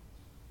that?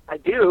 I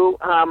do.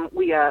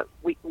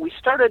 We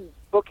started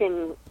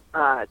booking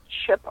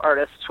chip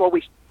artists. Well,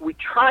 we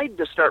tried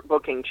to start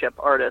booking chip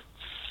artists,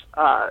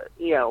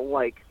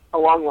 like a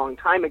long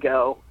time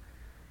ago,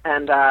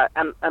 and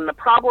the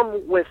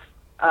problem with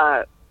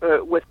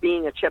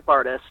being a chip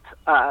artist,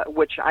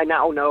 which I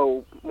now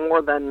know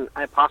more than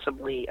I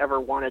possibly ever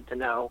wanted to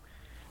know.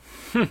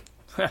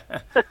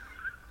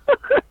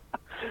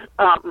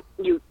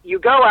 You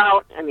go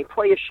out and you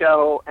play a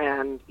show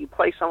and you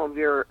play some of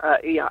your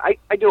I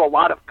do a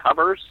lot of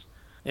covers.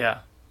 Yeah.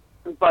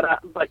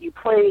 But you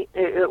play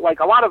like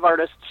a lot of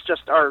artists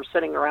just are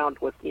sitting around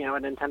with a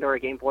Nintendo or a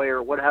Game Boy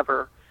or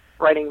whatever,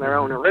 writing their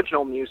own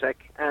original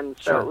music, and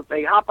so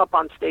they hop up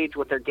on stage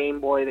with their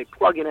Game Boy, they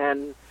plug it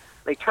in,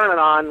 they turn it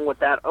on with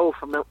that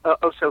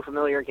so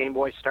familiar Game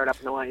Boy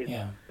startup noise.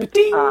 Yeah.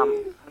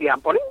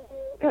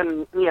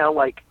 And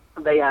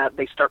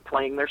they start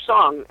playing their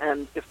song,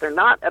 and if they're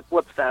not at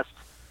Blipfest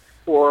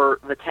or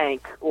The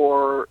Tank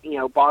or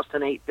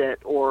Boston 8-Bit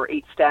or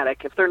 8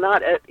 Static, if they're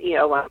not at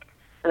like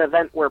an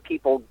event where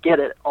people get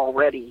it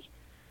already,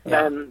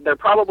 then they're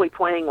probably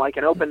playing like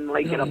an open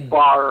mic in a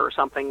bar or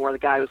something where the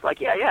guy was like,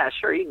 yeah,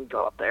 sure, you can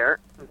go up there.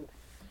 And,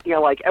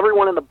 like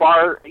everyone in the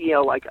bar,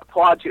 like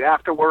applauds you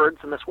afterwards,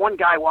 and this one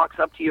guy walks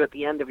up to you at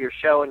the end of your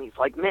show and he's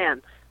like,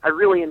 man, I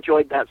really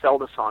enjoyed that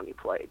Zelda song you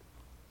played.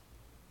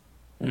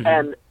 Mm-hmm.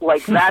 And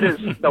like that is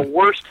the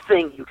worst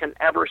thing you can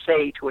ever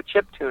say to a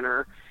chip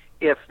tuner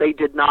if they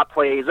did not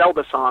play a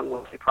Zelda song,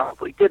 well, they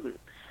probably didn't.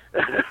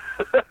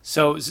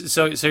 So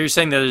you're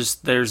saying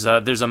there's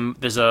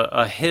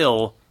a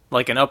hill,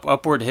 like an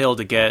upward hill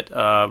to get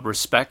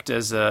respect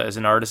as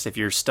an artist if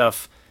your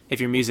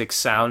music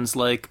sounds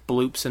like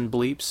bloops and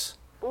bleeps?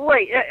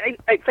 Right.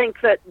 I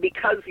think that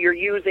because you're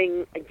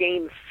using a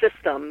game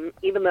system,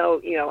 even though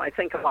I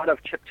think a lot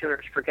of chip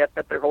tuners forget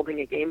that they're holding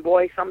a Game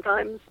Boy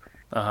sometimes.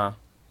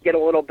 Get a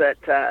little bit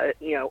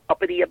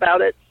uppity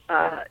about it.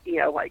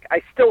 Like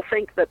I still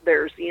think that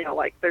there's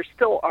there's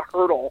still a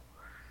hurdle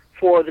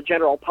for the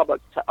general public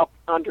to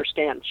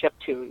understand chip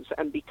tunes,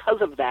 and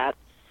because of that,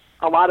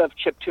 a lot of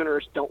chip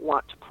tuners don't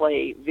want to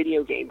play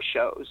video game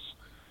shows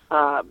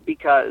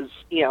because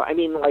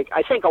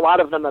I think a lot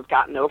of them have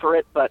gotten over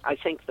it, but I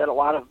think that a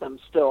lot of them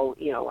still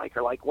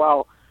are like,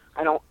 well,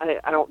 I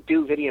don't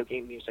do video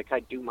game music. I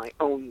do my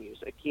own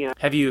music.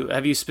 Have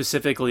you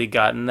specifically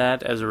gotten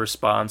that as a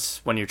response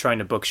when you're trying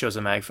to book shows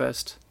at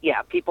MagFest?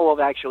 Yeah, people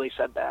have actually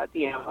said that.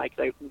 Like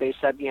they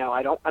said,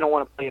 I don't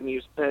want to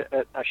play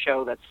a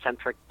show that's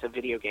centric to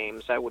video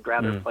games. I would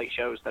rather play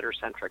shows that are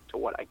centric to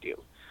what I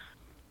do.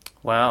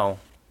 Wow.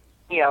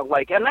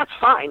 And that's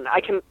fine.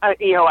 I can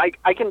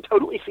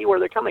totally see where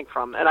they're coming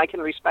from, and I can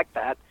respect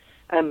that.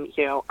 And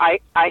I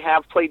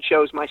have played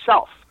shows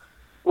myself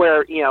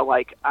where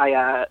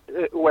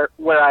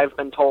where I've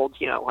been told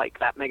like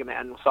that Mega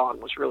Man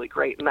song was really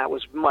great, and that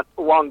was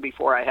long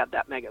before I had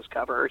that Megas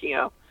cover.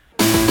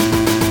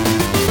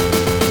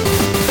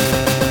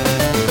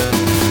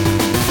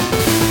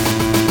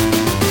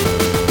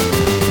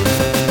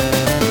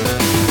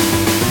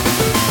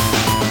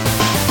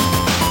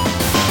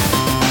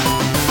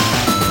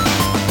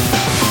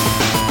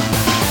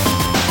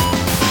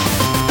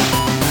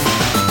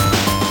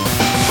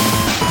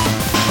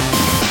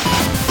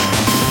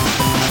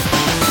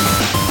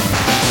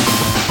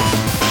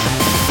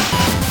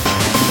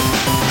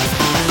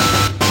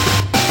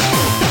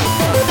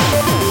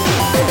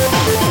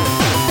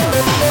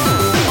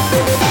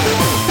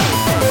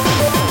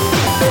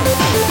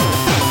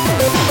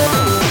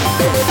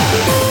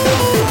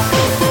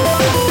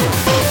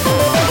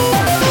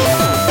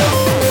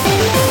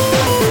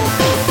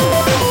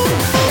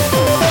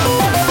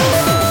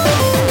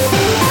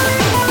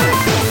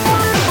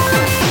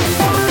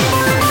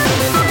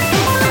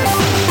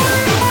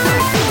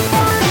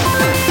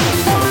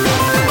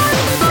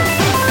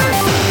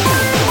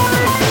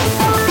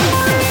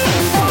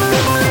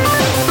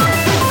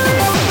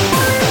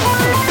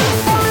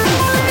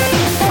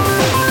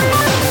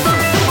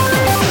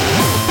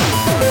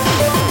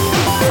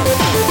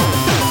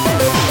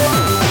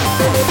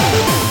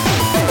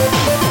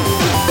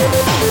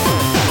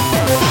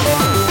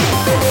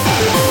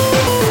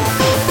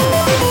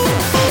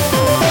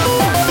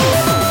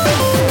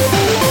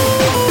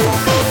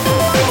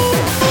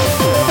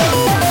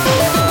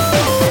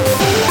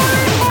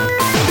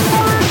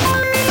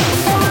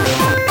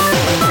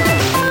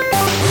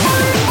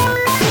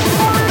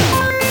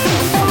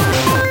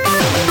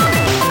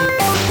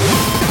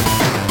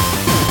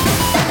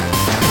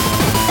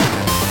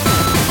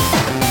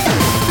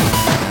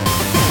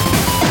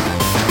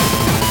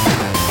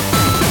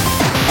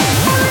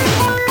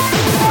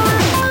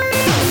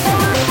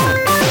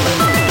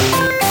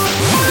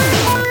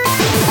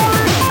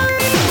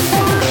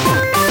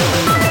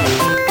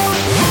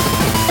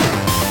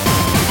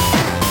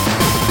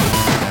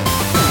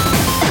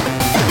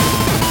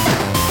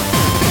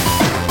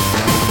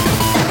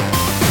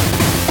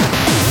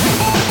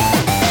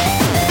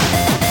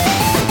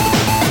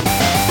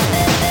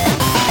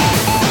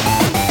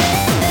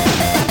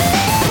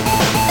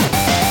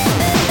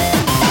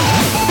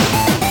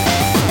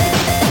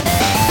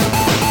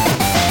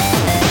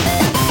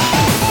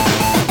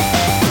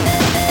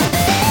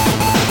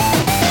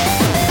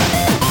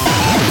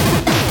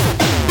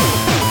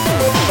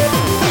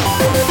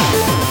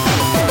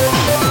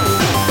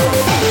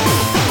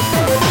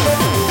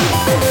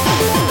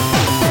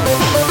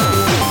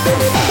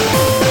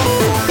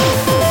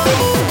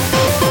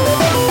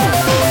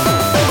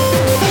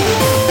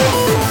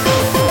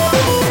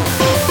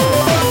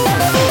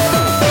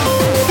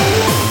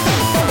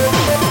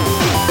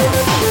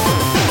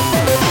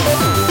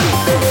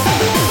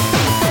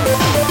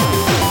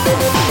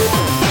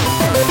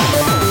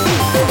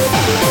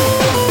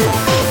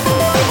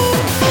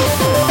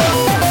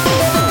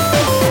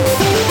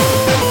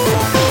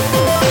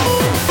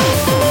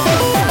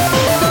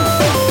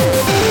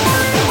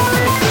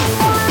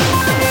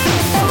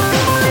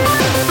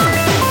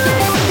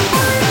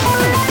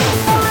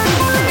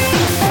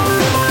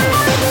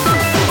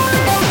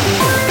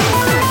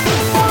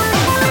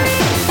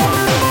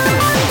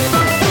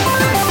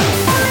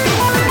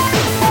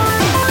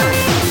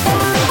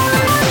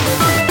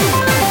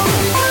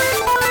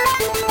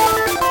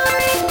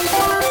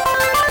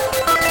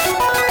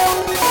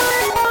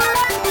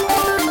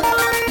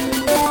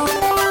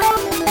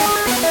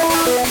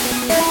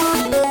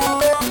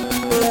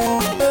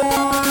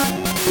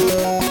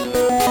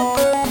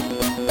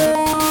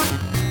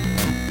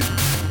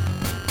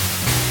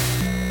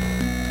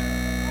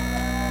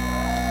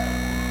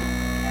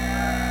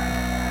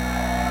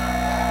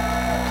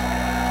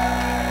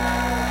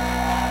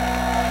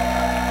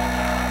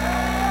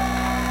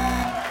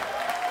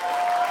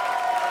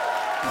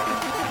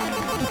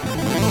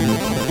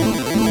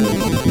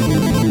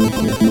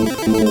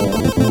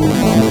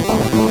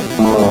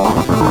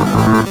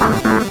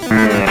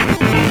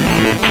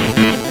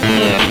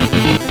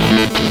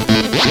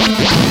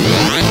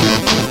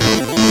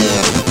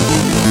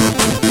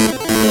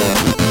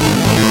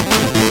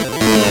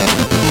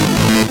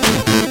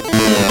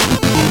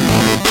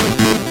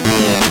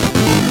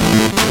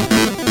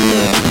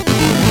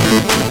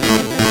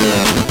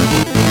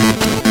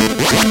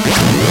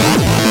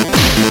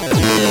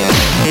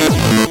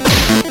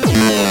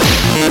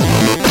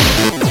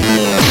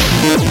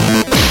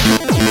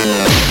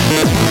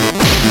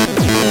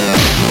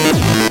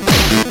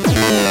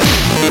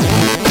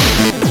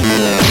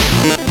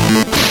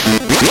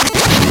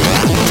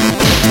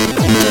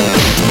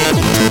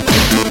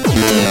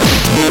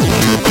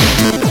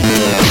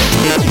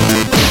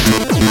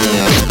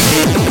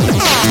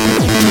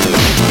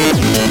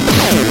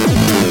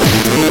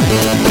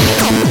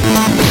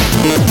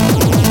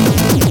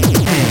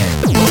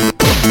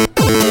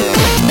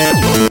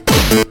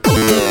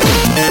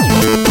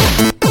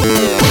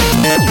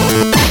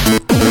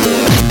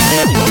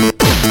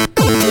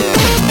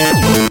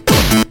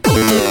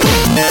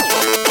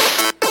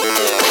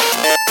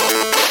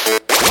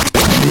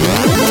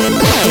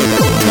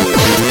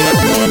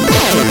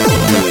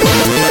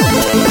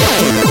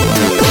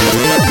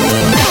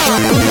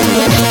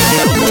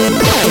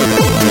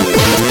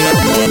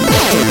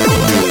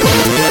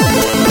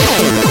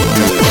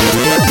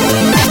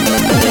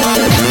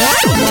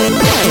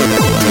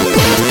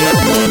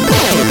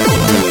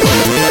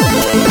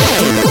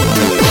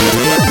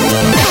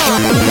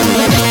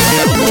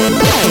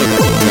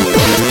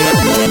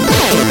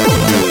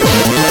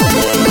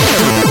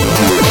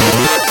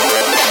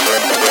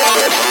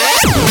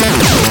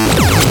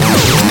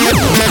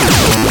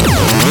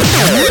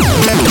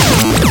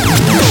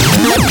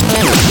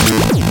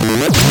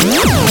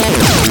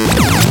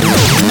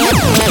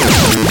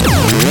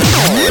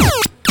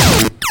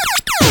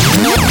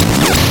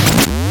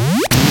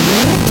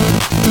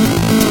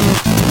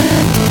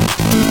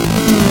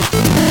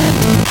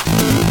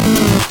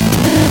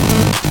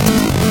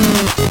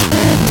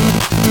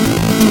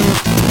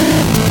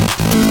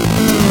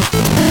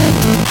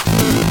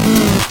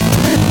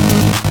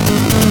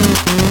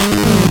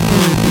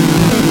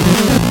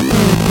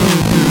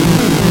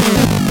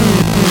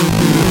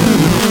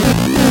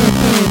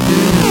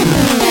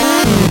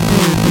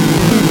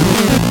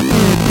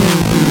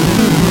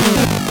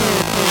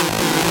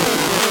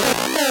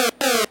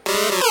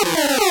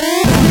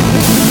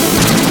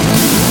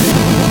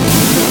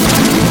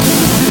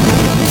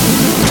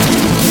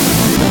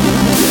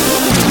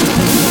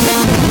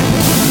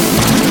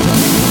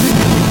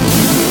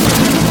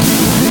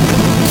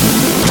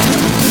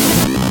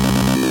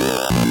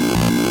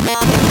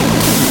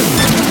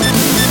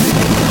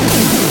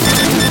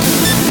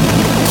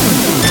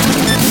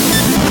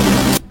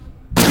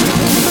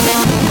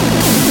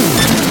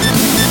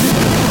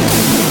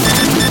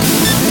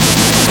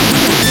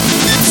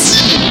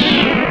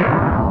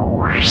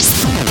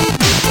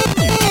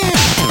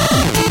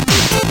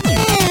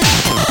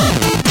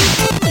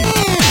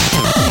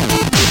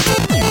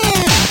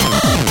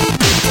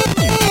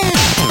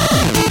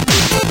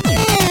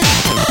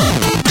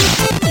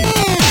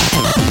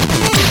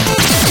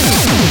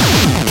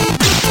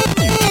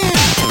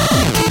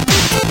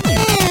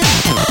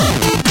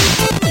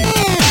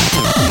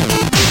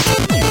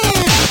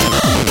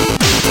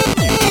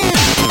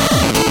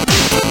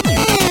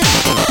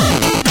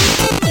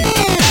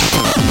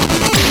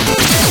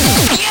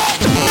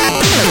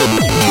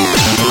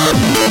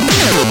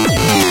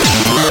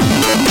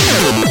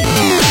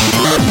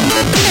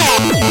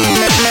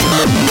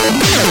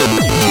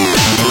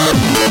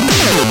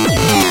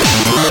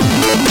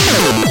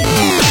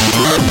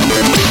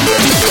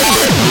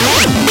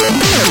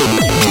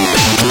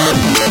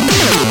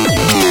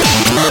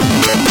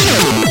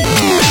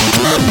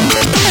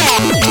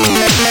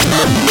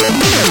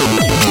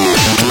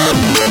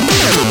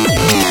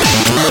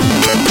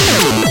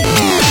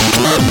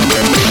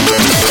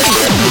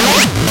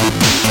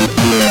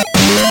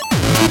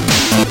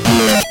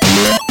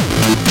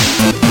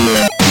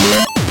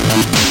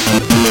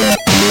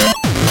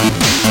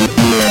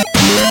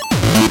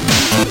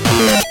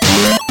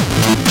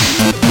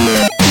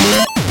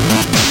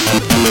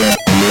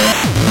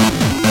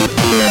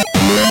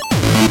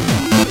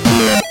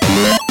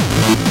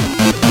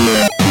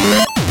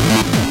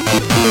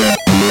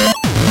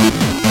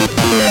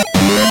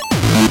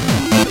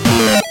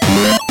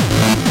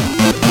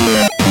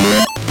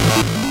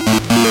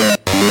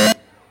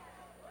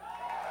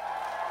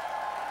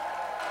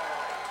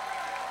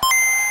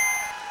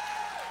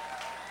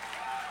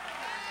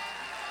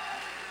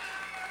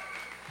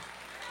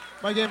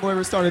 My Game Boy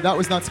restarted. That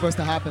was not supposed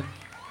to happen.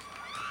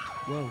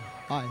 Whoa.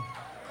 Hi.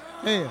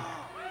 Hey.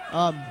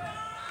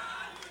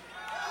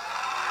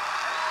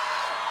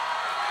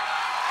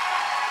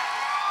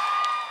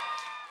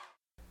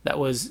 That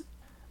was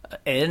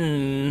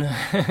N,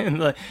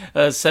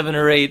 7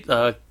 or 8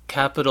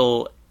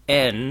 capital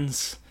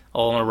N's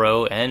all in a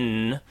row,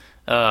 N,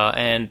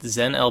 and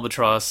Zen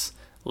Albatross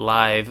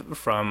live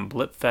from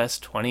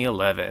Blipfest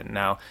 2011.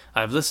 Now,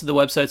 I've listed the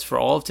websites for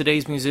all of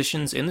today's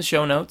musicians in the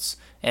show notes,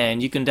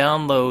 and you can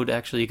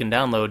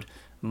download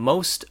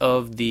most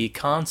of the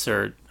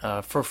concert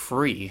for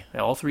free,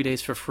 all 3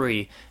 days for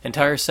free.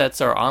 Entire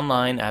sets are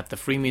online at the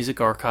Free Music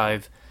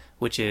Archive,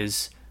 which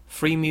is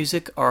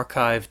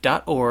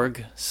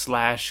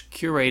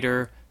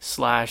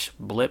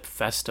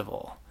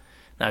freemusicarchive.org/curator/blipfestival.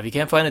 Now, if you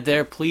can't find it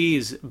there,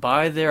 please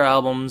buy their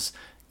albums.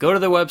 Go to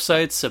their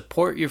website,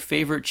 support your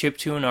favorite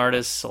chiptune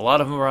artists. A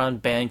lot of them are on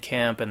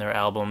Bandcamp, and their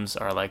albums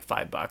are like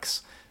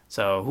 $5.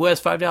 So, who has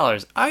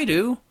 $5? I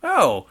do.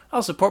 Oh,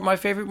 I'll support my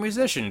favorite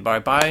musician by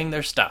buying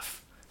their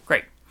stuff.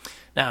 Great.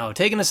 Now,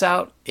 taking us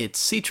out,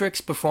 it's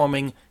Citrix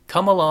performing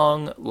Come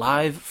Along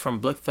live from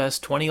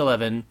Blipfest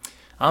 2011.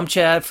 I'm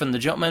Chad from the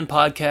Jumpmen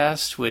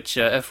Podcast, which,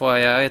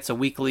 FYI, it's a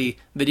weekly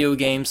video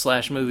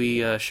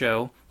game/movie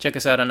show. Check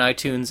us out on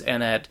iTunes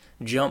and at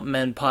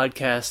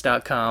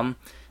jumpmenpodcast.com.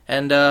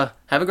 And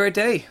have a great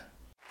day.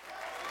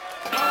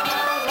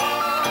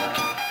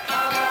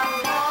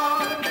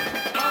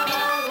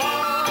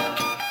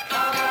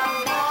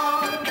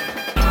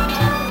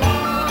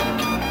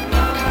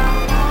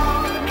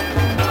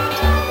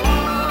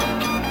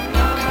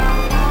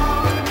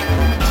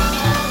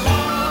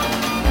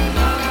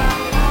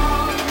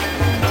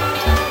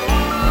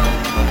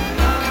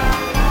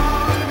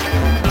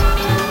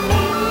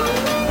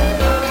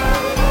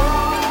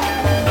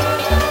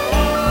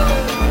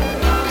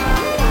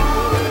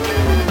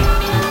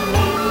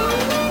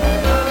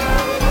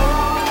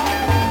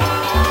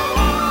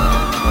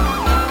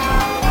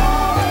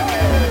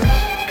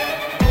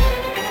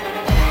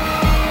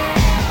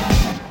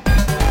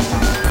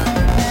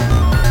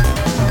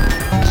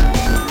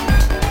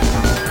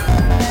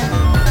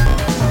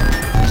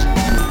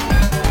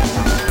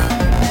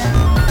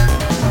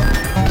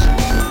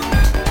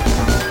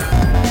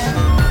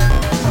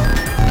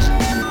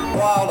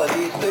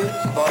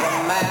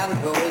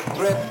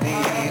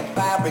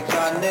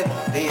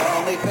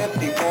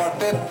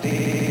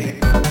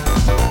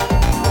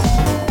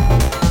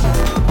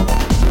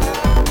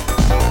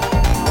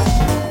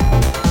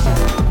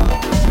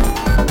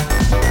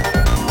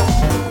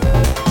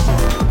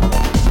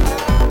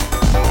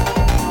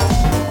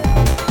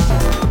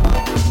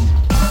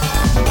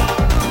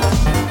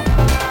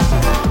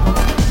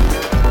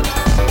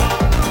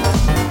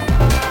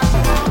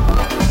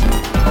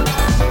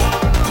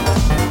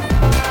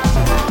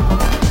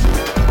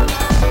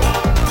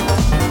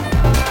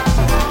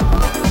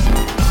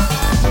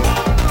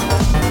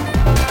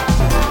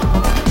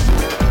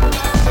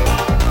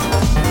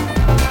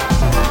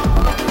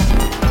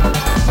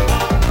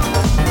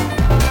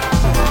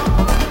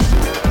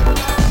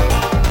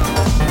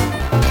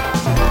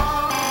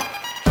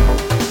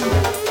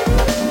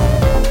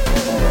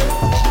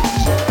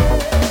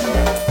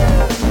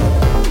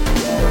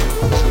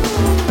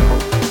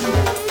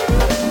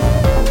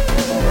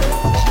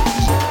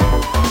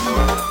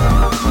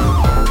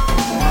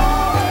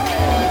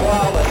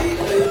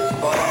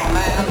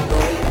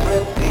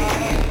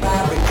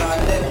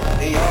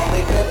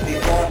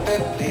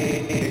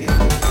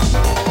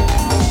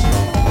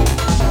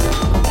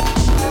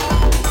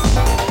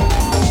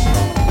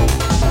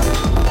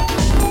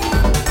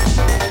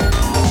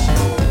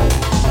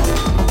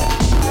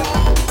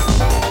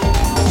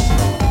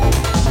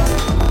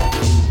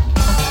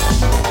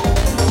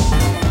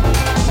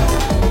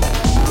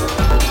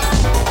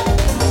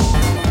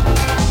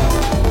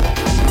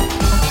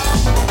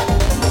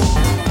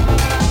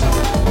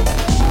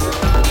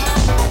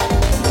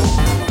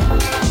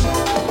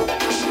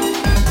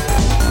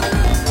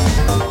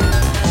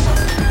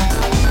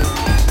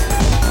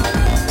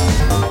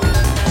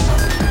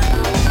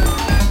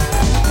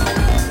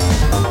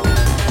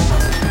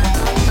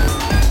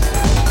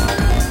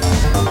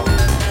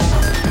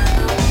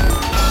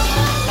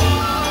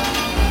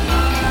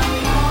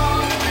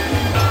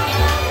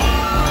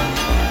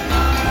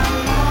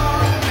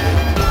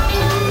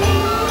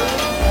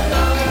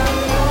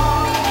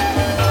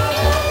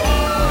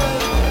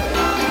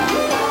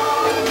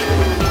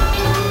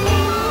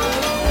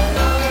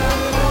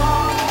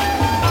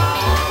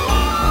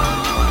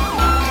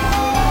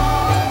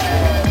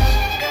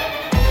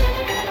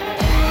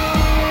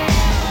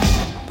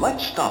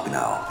 Let's stop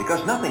now,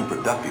 because nothing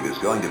productive is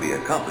going to be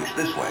accomplished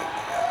this way.